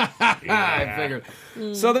 Yeah. I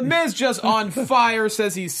figured. So the Miz just on fire,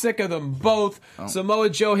 says he's sick of them both. Samoa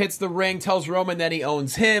Joe hits the ring, tells Roman that he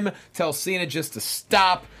owns him, tells Cena just to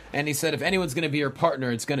stop, and he said if anyone's going to be your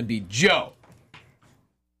partner, it's going to be Joe.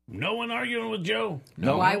 No one arguing with Joe.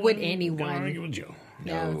 No. Why would Gonna anyone? argue with Joe.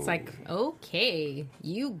 No, it's like, okay,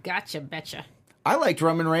 you gotcha, betcha. I liked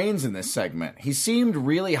Roman Reigns in this segment. He seemed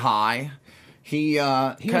really high. He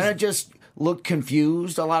kind of just looked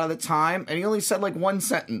confused a lot of the time, and he only said like one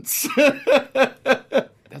sentence.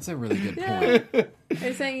 That's a really good point.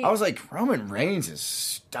 They're saying, I was like, Roman Reigns is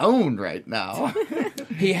stoned right now.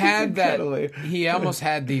 He had that. Totally. He almost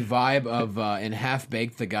had the vibe of in Half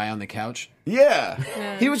Baked, the guy on the couch.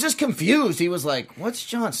 Yeah. He was just confused. He was like, what's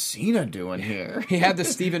John Cena doing here? He had the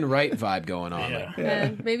Stephen Wright vibe going on. Yeah.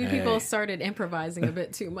 and maybe people started improvising a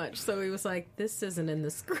bit too much, so he was like, this isn't in the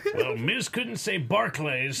script. Well, Miz couldn't say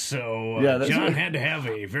Barclays, so Yeah, that's John right. had to have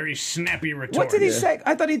a very snappy retort. What did he say?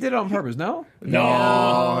 I thought he did it on purpose. No. No,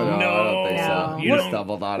 I don't think so. You He don't-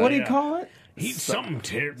 stumbled on What it. did he call it? He's something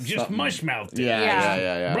just mush mouthed. Yeah.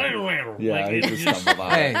 Yeah, Like, he it just just- stumbled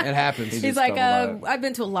on Hey, it. it happens. He's just like, stumbled on I've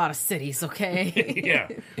been to a lot of cities, okay? yeah.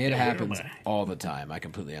 It happens all the time. I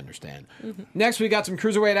completely understand. Next, we got some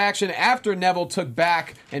cruiserweight action after Neville took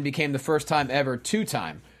back and became the first time ever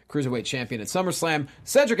two-time cruiserweight champion at SummerSlam.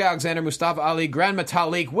 Cedric Alexander, Mustafa Ali, Grand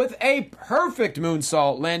Metalik with a perfect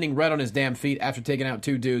moonsault, landing right on his damn feet after taking out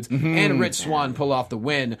two dudes, and Rich Swann pull off the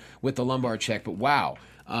win with the lumbar check. But wow.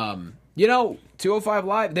 205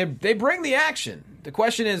 Live, they bring the action. The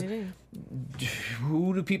question is,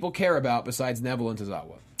 who do people care about besides Neville and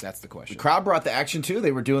Tozawa? That's the question. Crowd brought the action too.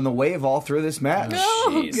 They were doing the wave all through this match.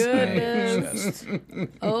 Oh, Jeez. goodness. Just-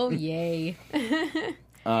 Oh, yay.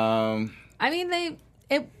 I mean,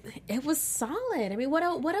 it was solid. I mean, what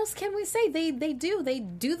else can we say? They do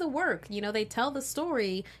the work. They tell the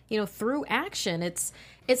story, through action.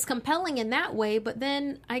 It's compelling in that way, but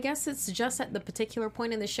then I guess it's just at the particular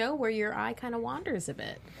point in the show where your eye kind of wanders a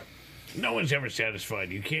bit. No one's ever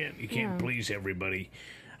satisfied. You can't please everybody.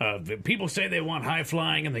 The people say they want high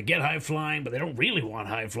flying and they get high flying, but they don't really want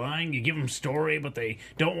high flying. You give them story, but they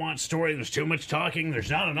don't want story. There's too much talking. There's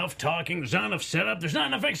not enough talking. There's not enough setup. There's not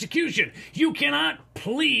enough execution. You cannot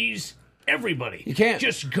please everybody. You can't.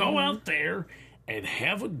 Just go out there and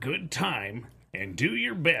have a good time and do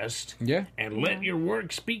your best. Yeah. And let your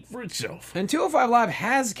work speak for itself. And 205 Live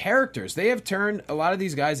has characters. They have turned a lot of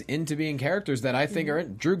these guys into being characters that I think are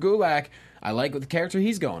Drew Gulak. I like what the character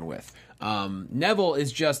he's going with. Neville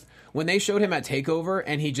is just, when they showed him at TakeOver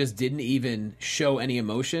and he just didn't even show any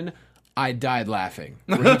emotion, I died laughing.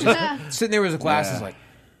 Where he just sitting there with his glasses like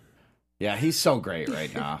Yeah, he's so great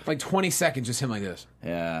right now. 20 seconds, just him like this.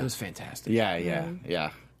 Yeah. It was fantastic.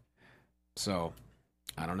 Yeah. So,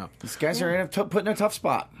 I don't know. These guys are put in a tough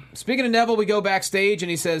spot. Speaking of Neville, we go backstage and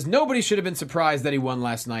he says nobody should have been surprised that he won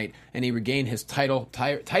last night and he regained his title.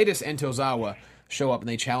 Titus and Tozawa show up and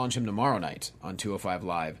they challenge him tomorrow night on 205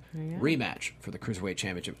 Live. Rematch for the Cruiserweight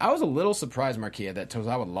Championship. I was a little surprised, Marquia, that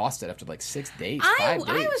Tozawa lost it after like 6 days, 5 days.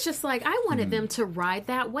 I was just like, I wanted them to ride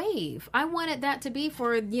that wave. I wanted that to be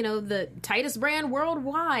for, the tightest brand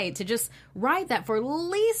worldwide, to just ride that for at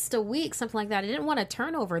least a week, something like that. I didn't want to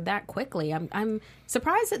turn over that quickly. I'm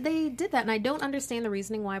surprised that they did that, and I don't understand the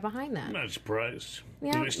reasoning why behind that. I'm not surprised.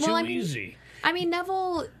 Yeah, It was too easy.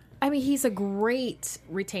 Neville, he's a great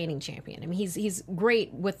retaining champion. He's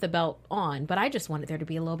great with the belt on, but I just wanted there to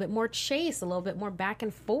be a little bit more chase, a little bit more back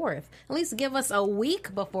and forth. At least give us a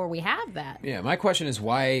week before we have that. Yeah, my question is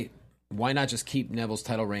why not just keep Neville's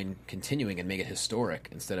title reign continuing and make it historic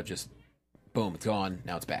instead of just, boom, it's gone,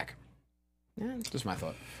 now it's back. Yeah. Just my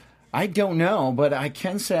thought. I don't know, but I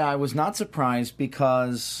can say I was not surprised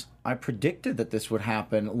because I predicted that this would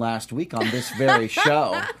happen last week on this very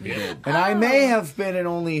show. You did. And I may have been in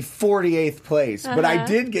only 48th place, but I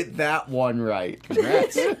did get that one right.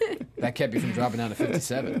 Congrats. That kept you from dropping down to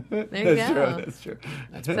 57. There you go. That's true.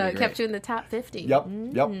 That's So pretty it great. kept you in the top 50. Yep.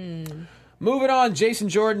 Moving on, Jason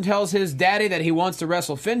Jordan tells his daddy that he wants to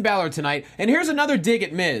wrestle Finn Balor tonight. And here's another dig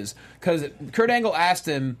at Miz, because Kurt Angle asked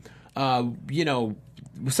him,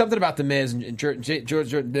 something about the Miz, and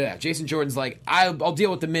Jason Jordan's like, I'll deal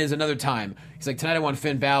with the Miz another time. He's like, tonight I want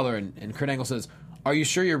Finn Balor, and Kurt Angle says, are you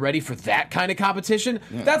sure you're ready for that kind of competition?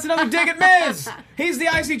 Yeah. That's another dig at Miz! He's the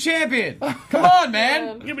IC champion! Come on,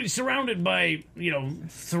 man! Yeah, but he's surrounded by,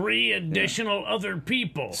 3 additional other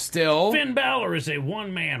people. Still, Finn Balor is a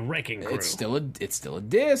one-man wrecking crew. it's still a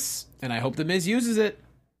diss, and I hope the Miz uses it.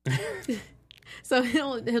 So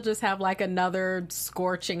he'll just have like another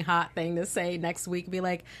scorching hot thing to say next week. Be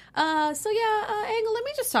like, Angle, let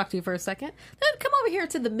me just talk to you for a second. Then come over here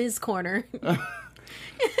to the Miz corner.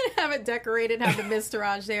 Have it decorated, have the Miz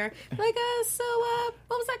Taraj there. Like, what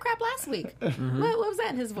was that crap last week? Mm-hmm. What was that?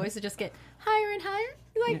 And his voice would just get higher and higher.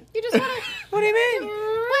 Like, you just want to... What do you mean?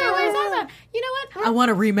 What is that about? You know what? I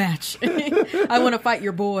want a rematch. I want to fight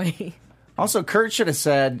your boy. Also, Kurt should have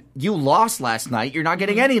said, you lost last night. You're not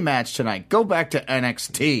getting any match tonight. Go back to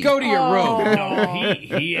NXT. Go to your room. No,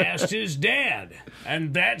 he asked his dad.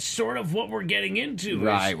 And that's sort of what we're getting into.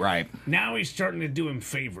 Right. Now he's starting to do him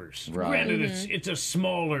favors. Right. Granted, it's a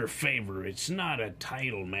smaller favor. It's not a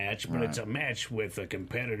title match, but it's a match with a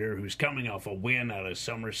competitor who's coming off a win out of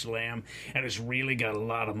SummerSlam and has really got a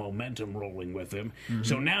lot of momentum rolling with him.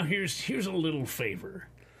 So now here's a little favor,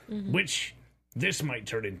 which this might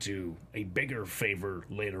turn into a bigger favor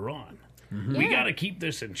later on. We got to keep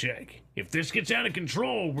this in check. If this gets out of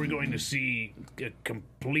control, we're going to see a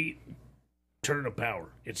complete turn of power.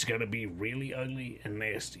 It's going to be really ugly and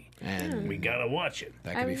nasty. And we got to watch it.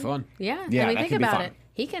 that could be fun. Yeah, Yeah, that think could be about fun. it.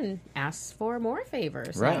 He can ask for more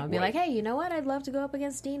favors. Right. Now. Be like, hey, you know what? I'd love to go up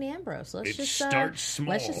against Dean Ambrose. Let's It just starts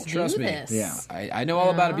small. Let's just Trust do me. this. Yeah. I know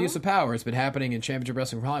all about abuse of power. It's been happening in Championship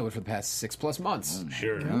Wrestling Hollywood for the past 6+ months.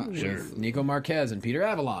 Sure. With Nico Marquez and Peter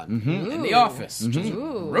Avalon in The Office, just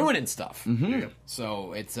ruining stuff.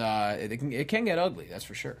 So it can get ugly, that's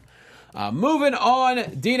for sure. Moving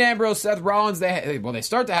on, Dean Ambrose, Seth Rollins, they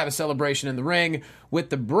start to have a celebration in the ring with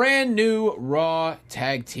the brand new Raw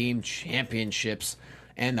Tag Team Championships.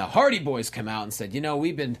 And the Hardy Boys come out and said,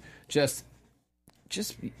 we've been just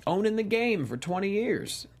owning the game for 20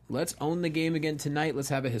 years. Let's own the game again tonight. Let's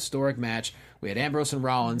have a historic match. We had Ambrose and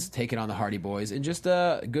Rollins taking on the Hardy Boys in just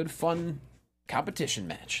a good, fun competition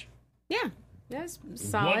match. Yeah. That's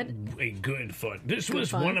solid. What a good fun. This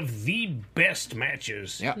was fun. one of the best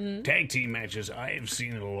matches, Yeah. tag team matches I have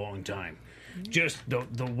seen in a long time. Just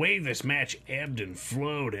the way this match ebbed and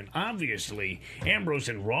flowed, and obviously Ambrose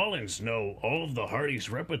and Rollins know all of the Hardys'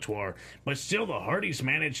 repertoire, but still the Hardys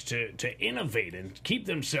managed to innovate and keep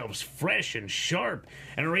themselves fresh and sharp,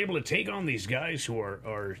 and are able to take on these guys who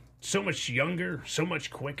are so much younger, so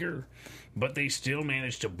much quicker, but they still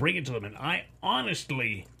managed to bring it to them. And I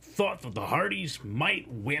honestly thought that the Hardys might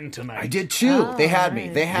win tonight. I did too. They had me.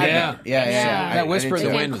 They had me. Yeah. That whisper of I the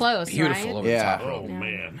did too. wind was close, beautiful right? over the top. Oh,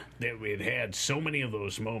 man. It had so many of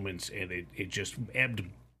those moments, and it just ebbed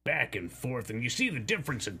back and forth. And you see the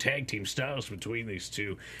difference in tag team styles between these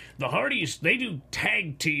two. The Hardys, they do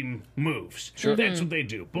tag team moves. Sure. That's what they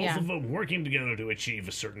do. Both of them working together to achieve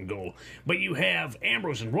a certain goal. But you have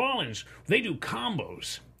Ambrose and Rollins, they do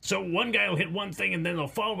combos. So one guy will hit one thing, and then they'll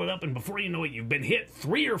follow it up, and before you know it, you've been hit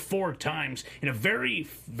 3 or 4 times in a very,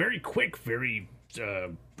 very quick, very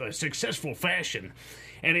a successful fashion.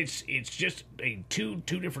 And it's just two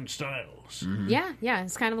different styles. Yeah.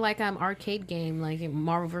 It's kind of like arcade game, like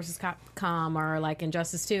Marvel vs. Capcom, or like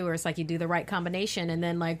Injustice 2, where it's like you do the right combination, and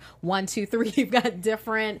then like 1, 2, 3, you've got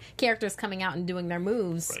different characters coming out and doing their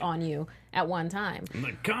moves on you at one time. And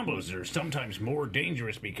the combos are sometimes more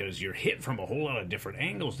dangerous because you're hit from a whole lot of different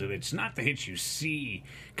angles. That it's not the hits you see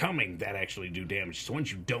coming that actually do damage. It's the ones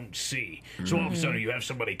you don't see. So all of a sudden you have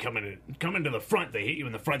somebody coming to the front. They hit you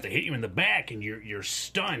in the front. They hit you in the back, and you're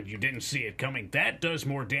stunned. You didn't see it coming. That does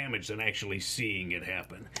more damage than actually seeing it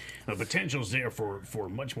happen. The potential's there for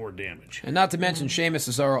much more damage. And not to mention, Sheamus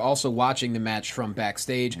and Cesaro also watching the match from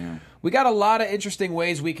backstage. Yeah. We got a lot of interesting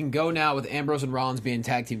ways we can go now with Ambrose and Rollins being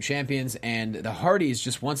tag team champions, and the Hardys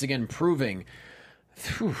just once again proving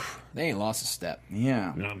they ain't lost a step.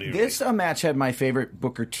 Yeah. This match had my favorite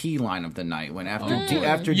Booker T line of the night when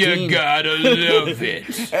after you Dean gotta love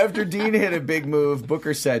it. After Dean hit a big move,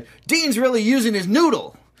 Booker said, "Dean's really using his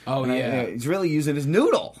noodle." Oh, yeah. He's really using his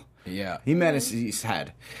noodle. Yeah. He meant his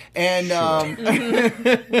head. And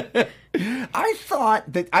I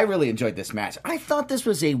thought that I really enjoyed this match. I thought this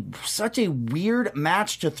was such a weird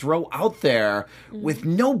match to throw out there with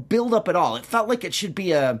no build-up at all. It felt like it should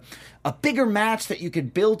be a bigger match that you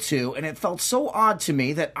could build to, and it felt so odd to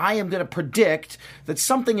me that I am going to predict that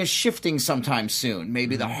something is shifting sometime soon.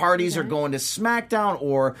 Maybe the Hardys are going to SmackDown,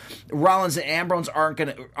 or Rollins and Ambrose aren't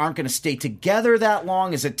going to stay together that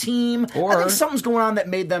long as a team. Or I think something's going on that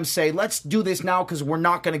made them say, "Let's do this now because we're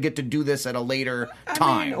not going to get to do this at a later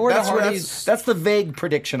time." Or the Hardys, that's the vague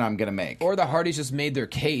prediction I'm going to make. Or the Hardys just made their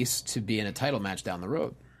case to be in a title match down the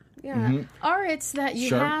road. Yeah. Or it's that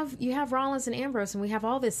you have Rollins and Ambrose, and we have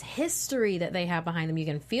all this history that they have behind them. You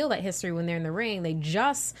can feel that history when they're in the ring. They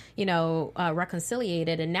just,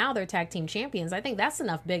 reconciliated, and now they're tag team champions. I think that's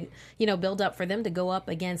enough big, build up for them to go up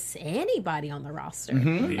against anybody on the roster,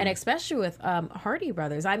 and especially with Hardy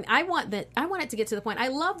brothers. I want it to get to the point. I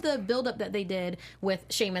love the build up that they did with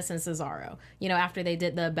Sheamus and Cesaro. After they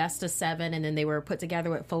did the best of 7, and then they were put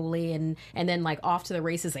together with Foley, and then like off to the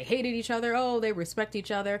races. They hated each other. Oh, they respect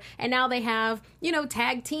each other. And now they have,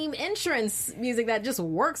 tag team entrance music that just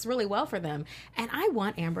works really well for them. And I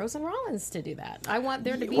want Ambrose and Rollins to do that. I want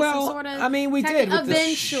there to be some sort of... we did with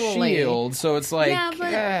eventually. The Shield, so it's like... Yeah,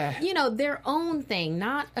 but, their own thing,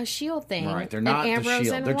 not a Shield thing. Right, they're not and Ambrose the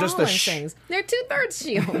Shield. And they're Rollins just the things. They're 2/3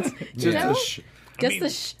 Shield.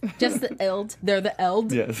 Just the Eld. They're the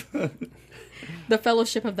Eld. Yes. The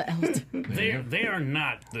Fellowship of the Eld. They are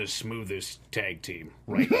not the smoothest tag team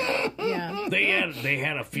right now. Yeah. They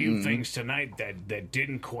had a few things tonight that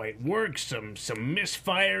didn't quite work. Some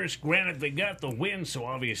misfires. Granted, they got the win, so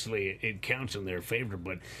obviously it counts in their favor.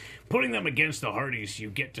 But putting them against the Hardys,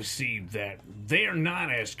 you get to see that they are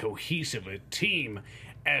not as cohesive a team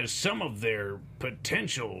as some of their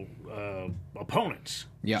potential opponents.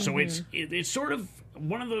 Yeah. So it's sort of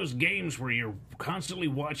one of those games where you're constantly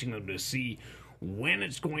watching them to see when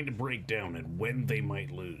it's going to break down and when they might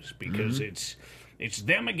lose, because it's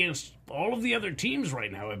them against all of the other teams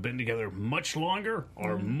right now have been together much longer,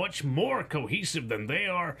 are much more cohesive than they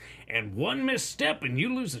are, and one misstep and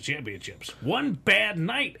you lose the championships. One bad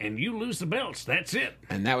night and you lose the belts. That's it.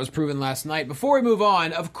 And that was proven last night. Before we move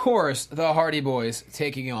on, of course, the Hardy Boys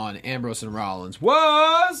taking on Ambrose and Rollins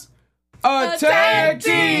was a tag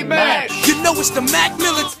team match. You know it's the Mac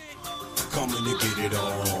Miller. Coming to get it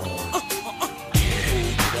on.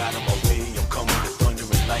 Out of my way, I'm coming to thunder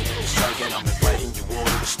and lightning striking. I'm inviting you on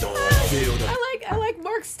the storm. I like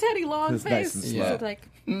Mark's Teddy Long face. Nice and Like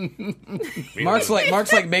Mark's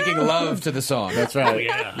like making love to the song. That's right. Oh,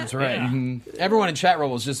 yeah. That's right. Yeah. Mm-hmm. Everyone in chat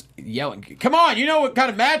roll was just yelling, "Come on, you know what kind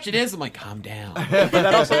of match it is." I'm like, calm down. But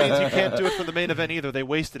that also means you can't do it for the main event either. They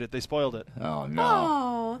wasted it. They spoiled it. Oh, no.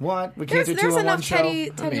 Oh. What? We can't do There's 2 in one enough show?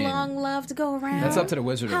 Teddy Long love to go around. That's up to the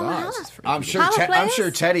Wizard of Oz. I'm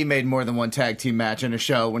sure Teddy made more than one tag team match in a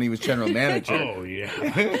show when he was general manager. Oh, yeah.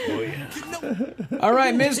 Oh, yeah. All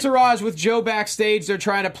right, Miz Taraj with Joe backstage. They're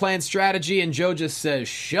trying to plan strategy, and Joe just says,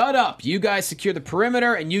 "Shut up. You guys secure the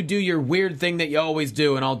perimeter, and you do your weird thing that you always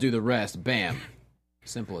do, and I'll do the rest." Bam.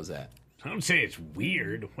 Simple as that. I don't say it's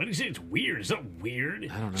weird. When you say it's weird, it's not weird.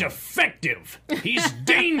 I don't know. It's effective. He's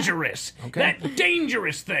dangerous. Okay. That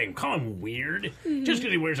dangerous thing. Call him weird. Just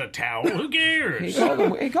because he wears a towel, who cares? He called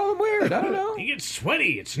him weird. I don't know. He gets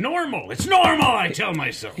sweaty. It's normal. It's normal, I tell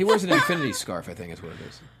myself. He wears an infinity scarf, I think is what it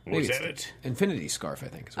is. Was Maybe that it's it? Infinity scarf, I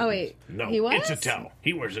think. Is what Oh it is. wait, No, he was? it's a towel.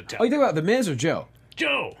 He wears a Oh, towel. you think about the Miz or Joe?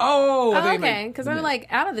 Joe. Oh, I Oh, think okay. Because I'm like,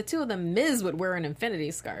 out of the two of them, Miz would wear an infinity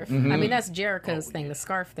scarf. I mean, that's Jericho's thing, the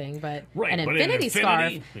scarf thing, but Right, an but infinity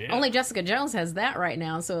scarf, yeah. only Jessica Jones has that right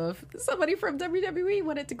now. So if somebody from WWE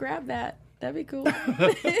wanted to grab that, That'd be cool.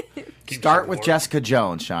 Start with Jessica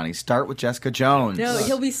Jones, Shawnee. Start with Jessica Jones. No,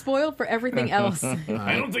 he'll be spoiled for everything else. I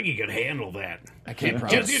don't think he could handle that. I can't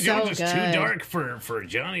promise. Jessica So Jones is too good. dark for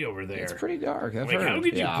Johnny over there. It's pretty dark. I've Like, heard. how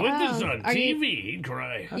could you put this on Are you- TV? He'd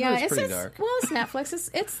cry. Yeah, it's pretty dark. Well, it's Netflix.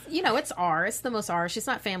 It's it's R. It's the most R. She's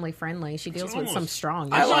not family friendly. She deals with some almost-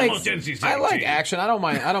 strong. I like almost NC-17. I like action. I don't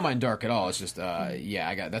mind dark at all. It's just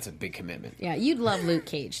that's a big commitment. Yeah, you'd love Luke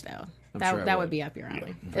Cage though. That sure I that would. would be up your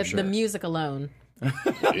alley. sure. The music alone.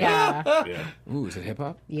 Yeah. Yeah. Ooh, is it hip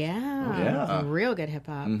hop? Yeah. Real good hip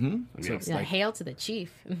hop. So it's Yeah, like, hail to the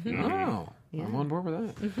chief. oh, I'm on board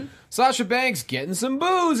with that. Sasha Banks getting some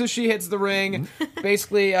booze as she hits the ring.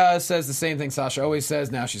 Basically says the same thing Sasha always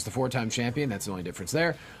says. Now she's the 4-time champion. That's the only difference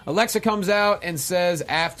there. Alexa comes out and says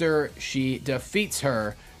after she defeats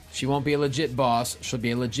her, she won't be a legit boss. She'll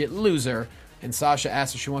be a legit loser. And Sasha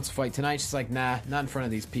asks if she wants to fight tonight. She's like, nah, not in front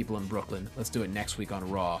of these people in Brooklyn. Let's do it next week on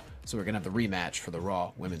Raw. So we're going to have the rematch for the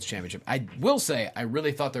Raw Women's Championship. I will say, I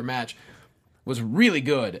really thought their match was really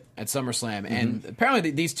good at SummerSlam. And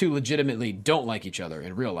apparently these two legitimately don't like each other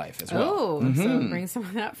in real life as well. Oh, so bring some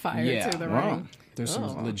of that fire to the ring. There's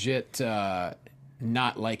some legit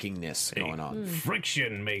not likingness going on.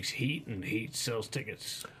 Friction makes heat, and heat sells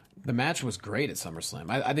tickets. The match was great at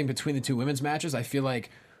SummerSlam. I think between the two women's matches, I feel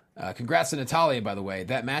like, congrats to Natalya, by the way.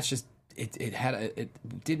 That match just it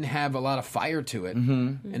didn't have a lot of fire to it.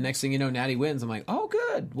 And next thing you know, Natty wins. I'm like, oh,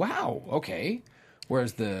 good, wow, okay.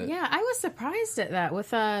 Whereas Yeah, I was surprised at that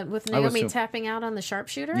with Naomi too. tapping out on the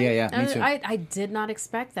sharpshooter. Yeah, me too. I did not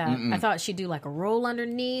expect that. I thought she'd do like a roll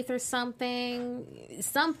underneath or something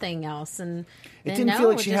else, and It didn't feel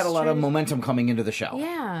like she had a lot of momentum coming into the show.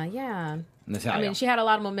 Yeah. Natalya. I mean, she had a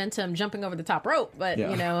lot of momentum jumping over the top rope, but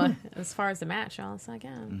Yeah. as far as the match, I was like,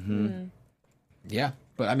 yeah,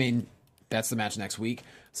 but I mean, that's the match next week.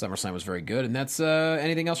 SummerSlam was very good, and that's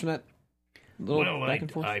anything else from that little Well, back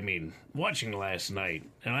and forth? I mean, watching last night,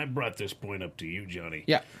 and I brought this point up to you, Johnny.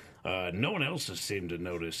 Yeah. No one else has seemed to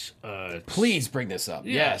notice. Please bring this up.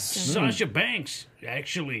 Yes. Sasha Banks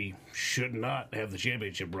actually should not have the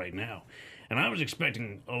championship right now. And I was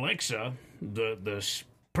expecting Alexa, the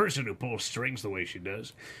person who pulls strings the way she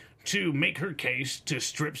does, to make her case to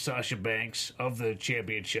strip Sasha Banks of the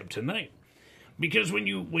championship tonight. Because when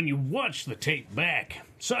you watch the tape back,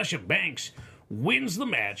 Sasha Banks wins the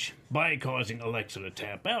match by causing Alexa to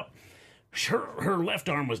tap out. Her left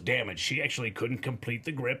arm was damaged. She actually couldn't complete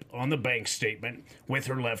the grip on the Banks statement with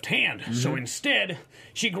her left hand. So instead,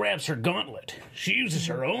 she grabs her gauntlet. She uses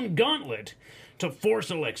her own gauntlet to force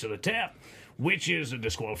Alexa to tap, which is a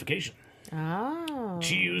disqualification. Oh.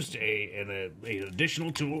 She used an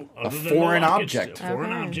additional tool, other than foreign the lockets, object. a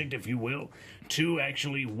foreign object, if you will, to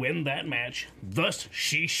actually win that match. Thus,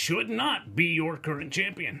 she should not be your current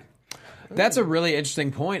champion. That's a really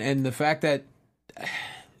interesting point, and the fact that,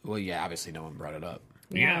 well, yeah, obviously no one brought it up.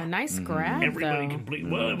 Yeah, nice grab, Everybody though. complete.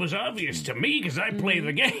 Well, it was obvious to me because I play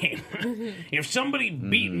the game. If somebody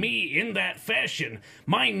beat me in that fashion,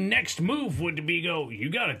 my next move would be go, you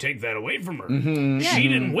got to take that away from her. She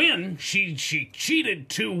didn't win. She cheated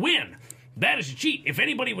to win. That is a cheat. If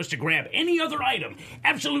anybody was to grab any other item,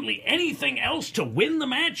 absolutely anything else to win the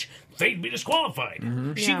match, they'd be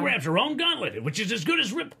disqualified. She grabs her own gauntlet, which is as good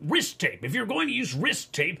as wrist tape. If you're going to use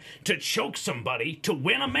wrist tape to choke somebody to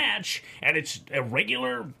win a match, and it's a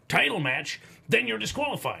regular title match, then you're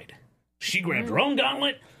disqualified. She grabbed her own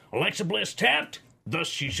gauntlet, Alexa Bliss tapped, thus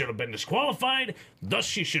she should have been disqualified, thus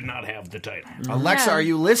she should not have the title. Alexa, Yeah. are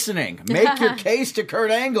you listening? Make your case to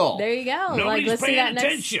Kurt Angle. There you go. Nobody's let's see paying that next-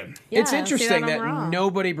 attention. Yeah, It's see interesting on that Raw.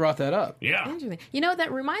 nobody brought that up. Yeah. Interesting. You know what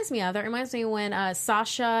that reminds me of? That reminds me when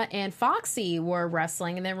Sasha and Foxy were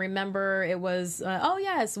wrestling, and then remember it was, oh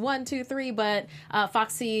yes, 1, 2, 3, but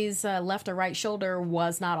Foxy's left or right shoulder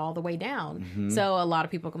was not all the way down. So a lot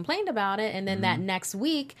of people complained about it, and then that next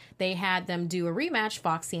week they had them do a rematch.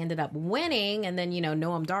 Foxy ended up winning, and then,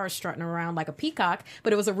 Noam Dar strutting around like a peacock,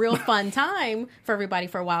 but it was a real fun time for everybody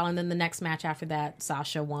for a while, and then the next match after that,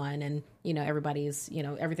 Sasha won, and everybody's,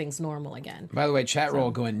 everything's normal again. By the way, chat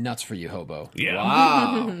roll going nuts for you, Hobo. Yeah.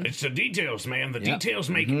 Wow. It's the details, man. The details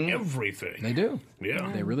make everything. They do.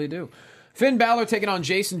 Yeah. They really do. Finn Balor taking on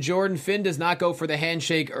Jason Jordan. Finn does not go for the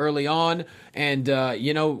handshake early on. And,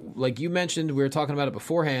 like you mentioned, we were talking about it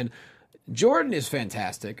beforehand, Jordan is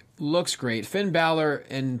fantastic, looks great. Finn Balor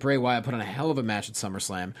and Bray Wyatt put on a hell of a match at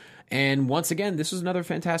SummerSlam. And once again, this was another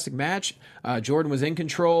fantastic match. Jordan was in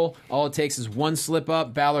control. All it takes is one slip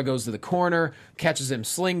up. Balor goes to the corner, catches him,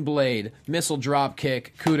 sling blade, missile drop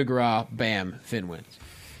kick, coup de grace, bam, Finn wins.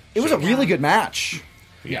 It was a really good match.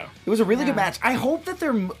 Yeah. It was a really good match. I hope that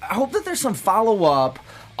there's some follow up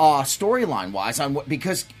storyline wise on what,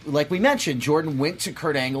 because like we mentioned, Jordan went to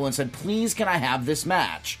Kurt Angle and said, "Please, can I have this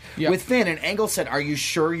match with Finn?" And Angle said, "Are you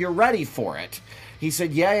sure you're ready for it?" He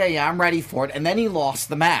said, "Yeah, I'm ready for it." And then he lost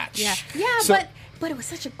the match. Yeah, but it was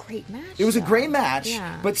such a great match. It was a great match,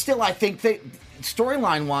 but still, I think that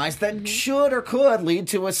storyline wise, that should or could lead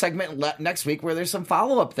to a segment next week where there's some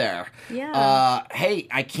follow up there. Yeah. Hey,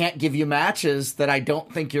 I can't give you matches that I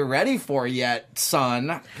don't think you're ready for yet,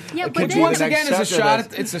 son. Yeah, but Which once again is a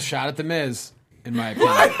shot. It's a shot at the Miz. In my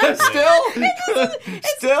opinion.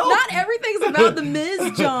 Still? Not everything's about the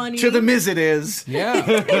Miz, Johnny. To the Miz it is. Yeah.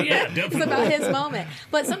 Yeah, It's definitely. about his moment.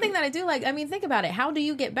 But something that I do like, I mean, think about it. How do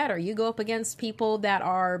you get better? You go up against people that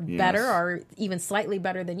are better or even slightly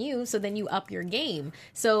better than you, so then you up your game.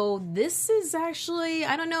 So this is actually,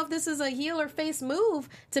 I don't know if this is a heel or face move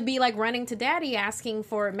to be like running to daddy asking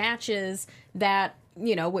for matches that,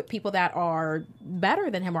 you know, with people that are better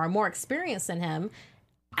than him or more experienced than him.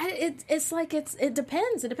 It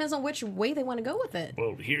depends. It depends on which way they want to go with it.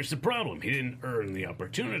 Well, here's the problem. He didn't earn the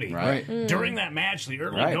opportunity. Right. During that match, the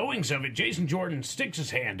early goings of it, Jason Jordan sticks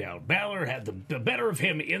his hand out. Balor had the better of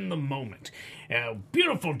him in the moment.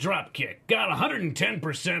 Beautiful drop kick. Got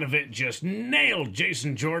 110% of it. Just nailed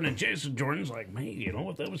Jason Jordan. And Jason Jordan's like, man, you know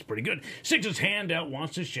what? That was pretty good. Sticks his hand out,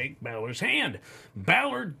 wants to shake Balor's hand.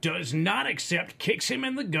 Balor does not accept, kicks him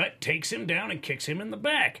in the gut, takes him down, and kicks him in the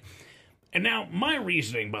back. And now, my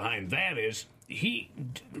reasoning behind that is, he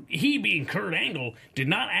being Kurt Angle, did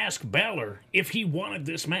not ask Balor if he wanted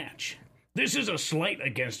this match. This is a slight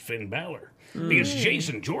against Finn Balor. Because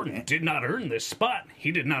Jason Jordan did not earn this spot.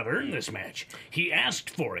 He did not earn this match. He asked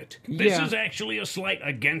for it. This is actually a slight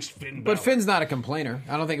against Finn Balor. But Finn's not a complainer.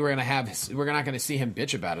 I don't think we're not going to see him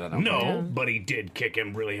bitch about it. I don't think. But he did kick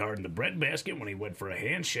him really hard in the breadbasket when he went for a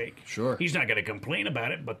handshake. Sure. He's not going to complain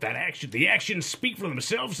about it, but the actions speak for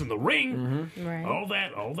themselves in the ring. Right. All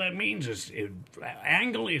that means is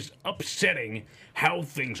Angle is upsetting how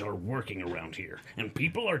things are working around here, and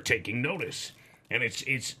people are taking notice. And it's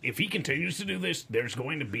if he continues to do this, there's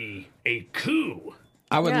going to be a coup.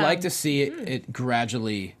 I would like to see it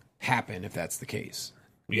gradually happen if that's the case.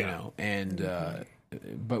 You Yeah. know, and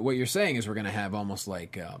but what you're saying is we're going to have almost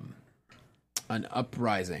like an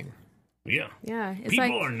uprising. Yeah. Yeah, it's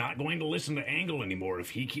People like- are not going to listen to Angle anymore if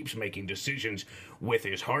he keeps making decisions with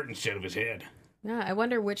his heart instead of his head. Yeah, I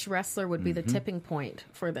wonder which wrestler would be the tipping point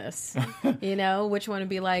for this. You know, which one would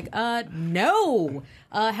be like, no.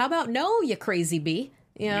 How about no, you crazy bee?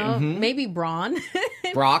 You know, maybe Braun.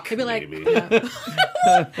 Brock. He'd be like, Maybe. I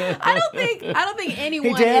don't think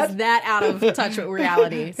anyone Dad? is that out of touch with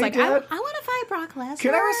reality. It's like, I Dad? want to fight Brock Lesnar.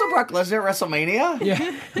 Can I wrestle Brock Lesnar at WrestleMania?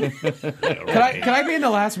 Yeah. Can I be in the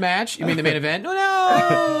last match? You mean the main event?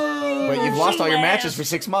 No. But you've lost all your matches for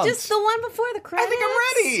 6 months. Just the one before the credits. I think I'm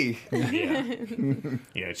ready.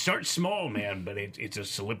 Yeah, it starts small, man, but it's a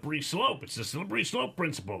slippery slope. It's the slippery slope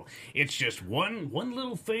principle. It's just one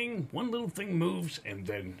little thing moves, and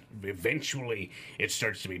then eventually it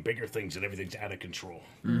starts to be bigger things, and everything's out of control.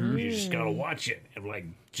 You just gotta watch it,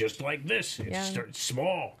 and just like this, it starts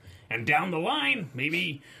small, and down the line,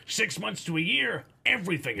 maybe 6 months to a year,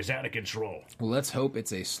 everything is out of control. Well, let's hope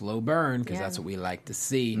it's a slow burn because Yeah. that's what we like to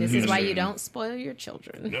see. This is why you don't spoil your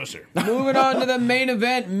children. No, sir. Moving on to the main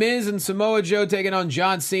event, Miz and Samoa Joe taking on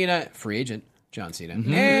John Cena, free agent John Cena,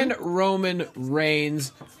 and Roman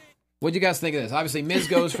Reigns. What do you guys think of this? Obviously, Miz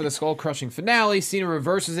goes for the skull-crushing finale. Cena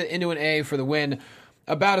reverses it into an A for the win.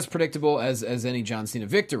 About as predictable as any John Cena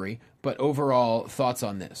victory, but overall, thoughts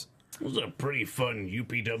on this? It was a pretty fun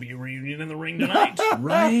UPW reunion in the ring tonight.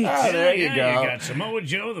 Right. There you go. You got Samoa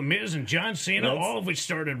Joe, The Miz, and John Cena, all of which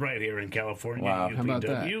started right here in California. Wow. UPW. How about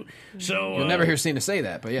that? So You'll never hear Cena say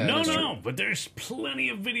that, but yeah. No, that's true. no, but there's plenty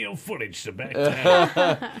of video footage to back that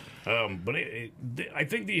up. But I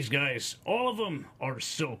think these guys, all of them, are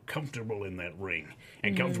so comfortable in that ring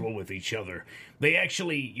and comfortable with each other. They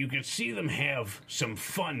actually, you could see them have some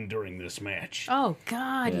fun during this match. Oh,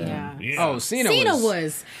 God, yeah. Yeah. Oh, Cena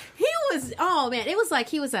was... Oh, man, it was like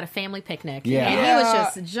he was at a family picnic. Yeah. And he was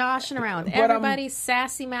just joshing around with everybody,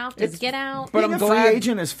 sassy mouth, just get out. But Being I'm a free glad...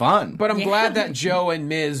 agent is fun. But I'm glad that Joe and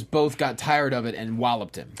Miz both got tired of it and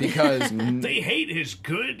walloped him because They hate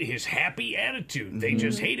his happy attitude. They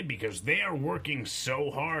just hate it because they are working so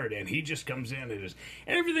hard, and he just comes in and is,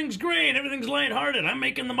 everything's great, everything's lighthearted, I'm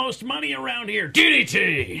making the most money around here.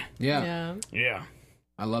 DDT! yeah. Yeah.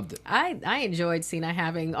 I loved it. I enjoyed Cena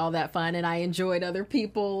having all that fun, and I enjoyed other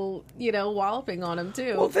people, walloping on him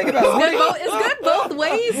too. Well, think about it. It's good both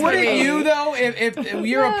ways. Wouldn't for me. you though, if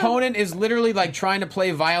your opponent is literally like trying to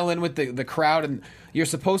play violin with the crowd, and you're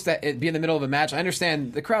supposed to be in the middle of a match? I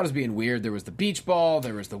understand the crowd is being weird. There was the beach ball,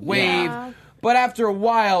 there was the wave, but after a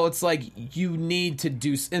while, it's like you need to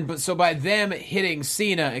do. But so by them hitting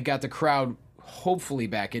Cena, it got the crowd hopefully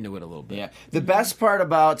back into it a little bit. Yeah. The best part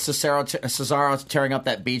about Cesaro tearing up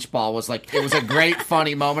that beach ball was like, it was a great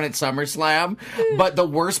funny moment at SummerSlam, but the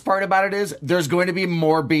worst part about it is there's going to be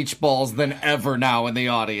more beach balls than ever now in the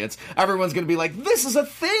audience. Everyone's going to be like, this is a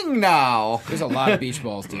thing now. There's a lot of beach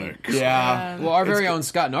balls, dude. Yeah. Well, our very own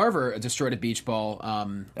Scott Narver destroyed a beach ball.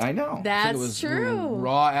 I know. I think That's it was true.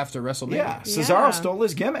 Raw after WrestleMania. Yeah. Cesaro stole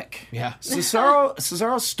his gimmick. Yeah.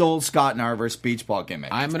 Cesaro stole Scott Narver's beach ball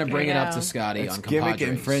gimmick. I'm going to bring it up to Scotty It's on gimmick Compadres.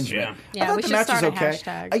 infringement. Yeah, I thought we the should match start was a okay.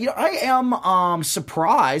 hashtag. I am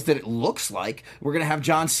surprised that it looks like we're going to have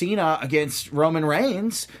John Cena against Roman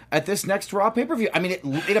Reigns at this next Raw pay-per-view. I mean,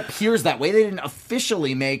 it appears that way. They didn't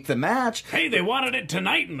officially make the match. Hey, they wanted it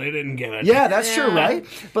tonight and they didn't get it. Yeah, that's true, right?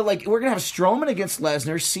 But like, we're gonna have Strowman against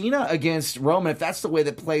Lesnar, Cena against Roman. If that's the way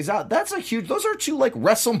that plays out, that's a huge. Those are two like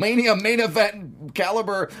WrestleMania main event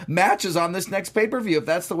caliber matches on this next pay per view. If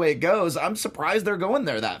that's the way it goes, I'm surprised they're going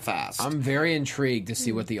there that fast. I'm very intrigued to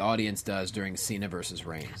see what the audience does during Cena versus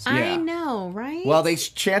Reigns. I know, right? Well, they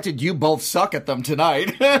chanted, "You both suck" at them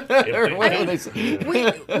tonight. Or whatever they said.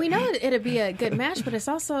 we know it'd be a good match, but it's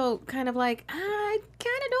also kind of like I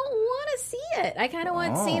kind of don't want to see it. I kind of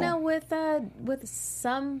want Cena with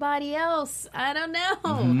somebody else. I don't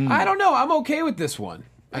know. I don't know. I'm okay with this one.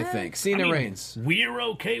 I think Cena Reigns. We're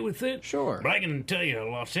okay with it. Sure. But I can tell you, the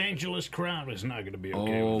Los Angeles crowd is not going to be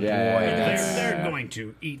okay Oh with boy, it. that's, They're going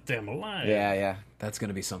to eat them alive. Yeah. that's going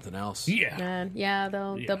to be something else. Yeah. And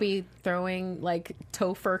they'll be throwing like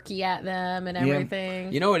tofurkey at them and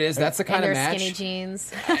everything. You know what it is? That's the kind and of their match. skinny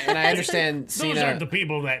jeans. And I understand Those Cena. aren't the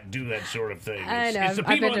people that do that sort of thing. I know, It's the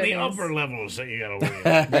I've people been in the doing this. upper levels that you got to win.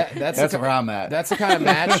 That's where I'm at. That's the kind of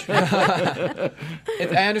match.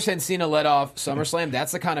 I understand Cena led off SummerSlam.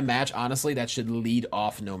 That's the kind of match, honestly, that should lead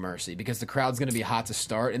off No Mercy because the crowd's going to be hot to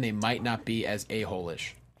start and they might not be as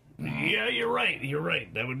a-hole-ish. Yeah, you're right. You're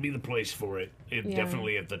right. That would be the place for it.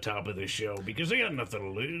 Definitely at the top of the show because they got nothing to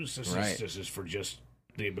lose. This is for just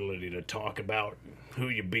the ability to talk about who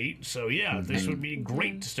you beat. So yeah, this would be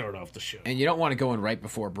great to start off the show. And you don't want to go in right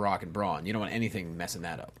before Brock and Braun. You don't want anything messing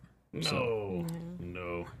that up. No.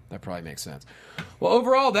 That probably makes sense. Well,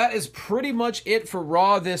 overall, that is pretty much it for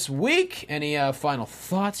Raw this week. Any final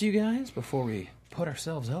thoughts, you guys, before we put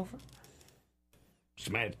ourselves over?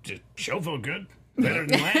 Show felt good. Better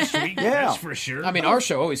than last week, that's for sure. I mean, our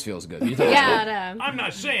show always feels good. I'm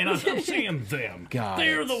not saying I'm saying them.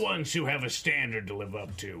 They're the ones who have a standard to live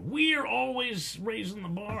up to. We're always raising the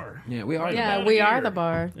bar. Yeah, we are. Yeah, we are the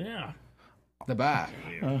bar. Yeah. The bar.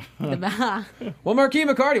 The bar. Well, Marquis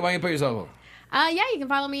McCarty, why don't you put yourself over? You can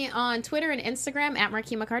follow me on Twitter and Instagram at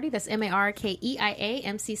Marquis McCarty. That's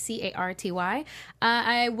MarkeiaMcCarty.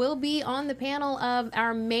 I will be on the panel of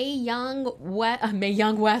our Mae Young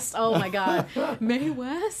West. Oh my God, Mae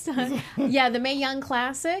West. The Mae Young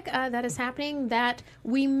Classic that is happening. That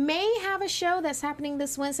we may have a show that's happening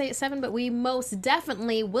this Wednesday at 7, but we most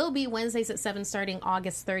definitely will be Wednesdays at 7 starting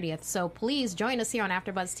August 30th. So please join us here on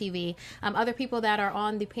AfterBuzz TV. Other people that are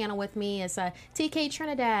on the panel with me is TK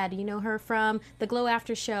Trinidad. You know her from the Glow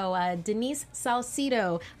After Show. Denise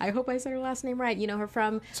Salcedo. I hope I said her last name right. You know her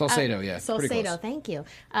from Salcedo, yeah. Salcedo, thank you.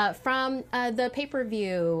 From the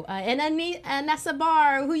pay-per-view. And Anessa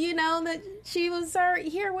Barr, who you know that she was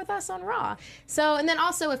here with us on Raw. So, and then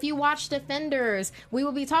also, if you watch Defenders, we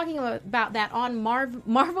will be talking about that on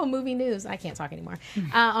Marvel Movie News. I can't talk anymore.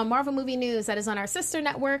 On Marvel Movie News, that is on our sister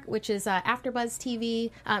network, which is AfterBuzz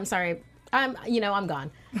TV. I'm sorry. I'm gone.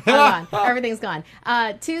 I'm gone. Everything's gone.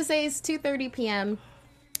 Tuesdays, 2:30 p.m.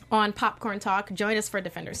 on Popcorn Talk. Join us for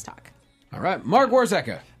Defenders Talk. All right. Mark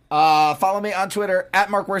Warzeka. Follow me on Twitter at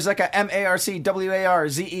Mark Warzeka,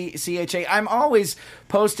 MarkWarzecha. I'm always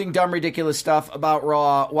posting dumb, ridiculous stuff about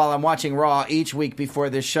Raw while I'm watching Raw each week before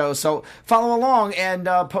this show. So follow along and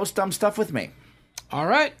post dumb stuff with me. All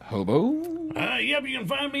right, Hobo. You can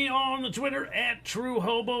find me on the Twitter at True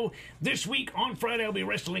Hobo. This week on Friday, I'll be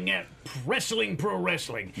wrestling at Wrestling Pro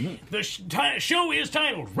Wrestling. The show is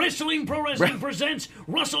titled Wrestling Pro Wrestling presents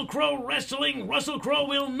Russell Crowe Wrestling. Russell Crowe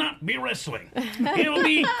will not be wrestling. It'll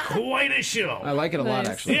be quite a show. I like it a lot,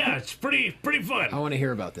 actually. Yeah, it's pretty fun. I want to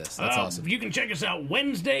hear about this. That's awesome. You can check us out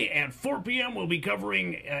Wednesday at 4 p.m. We'll be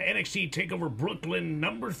covering NXT TakeOver Brooklyn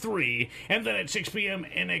 #3, and then at 6 p.m.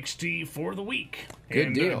 NXT for the week. Good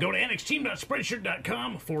and, deal. Go to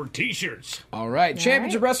nxteam.spreadshirt.com for t-shirts. All right.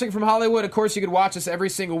 Championship Wrestling from Hollywood. Of course, you can watch us every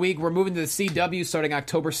single week. We're moving to the CW starting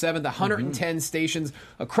October 7th, 110 stations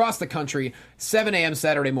across the country, 7 a.m.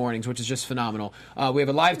 Saturday mornings, which is just phenomenal. We have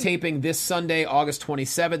a live taping this Sunday, August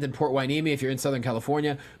 27th in Port Hueneme. If you're in Southern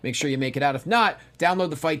California, make sure you make it out. If not, download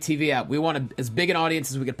the Fight TV app. We want as big an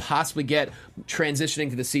audience as we could possibly get transitioning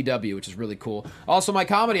to the CW, which is really cool. Also, my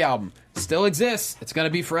comedy album still exists. It's going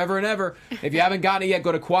to be forever and ever. If you haven't gotten it yet,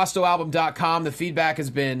 go to QuastoAlbum.com. The feedback has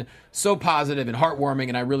been so positive and heartwarming,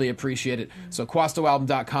 and I really appreciate it. So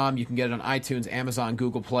QuastoAlbum.com. You can get it on iTunes, Amazon,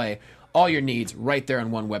 Google Play. All your needs right there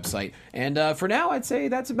on one website. And for now, I'd say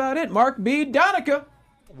that's about it. Mark B. Donica.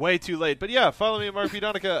 Way too late. But yeah, follow me at Mark B.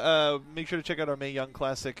 Donica. Make sure to check out our Mae Young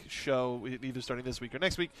Classic show, either starting this week or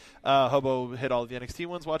next week. Hobo hit all of the NXT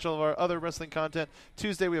ones. Watch all of our other wrestling content.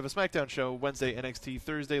 Tuesday, we have a SmackDown show. Wednesday, NXT.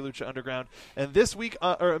 Thursday, Lucha Underground. And this week,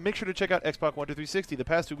 make sure to check out X-Pac 12360. The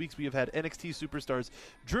past 2 weeks, we have had NXT superstars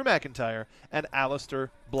Drew McIntyre and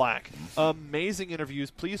Aleister Black. Amazing interviews.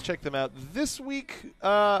 Please check them out. This week,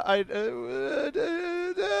 I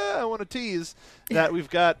want to tease that we've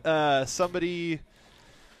got somebody...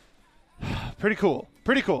 Pretty cool.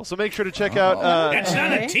 So make sure to check out. That's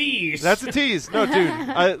not a tease. That's a tease. No, dude.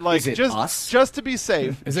 Is it us? Just to be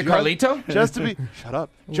safe. Is it Carlito? Just to be. Shut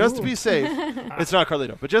up. Just to be safe. It's not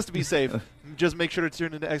Carlito, but just to be safe, just make sure to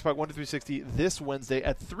tune into Xbox 12360 this Wednesday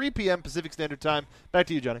at 3 p.m. Pacific Standard Time. Back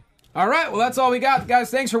to you, Johnny. All right. Well, that's all we got,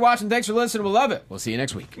 guys. Thanks for watching. Thanks for listening. We'll love it. We'll see you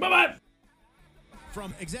next week. Bye-bye.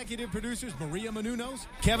 From executive producers Maria Menounos,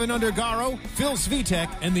 Kevin Undergaro, Phil Svitek,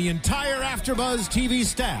 and the entire AfterBuzz TV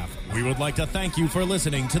staff, we would like to thank you for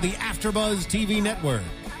listening to the AfterBuzz TV network.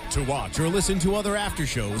 To watch or listen to other after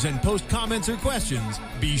shows and post comments or questions,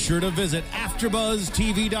 be sure to visit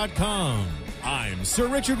AfterBuzzTV.com. I'm Sir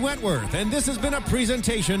Richard Wentworth, and this has been a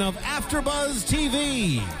presentation of AfterBuzz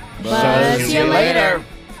TV. Buzz you later.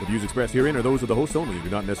 The views expressed herein are those of the hosts only and do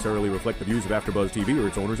not necessarily reflect the views of AfterBuzz TV or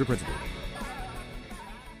its owners or principals.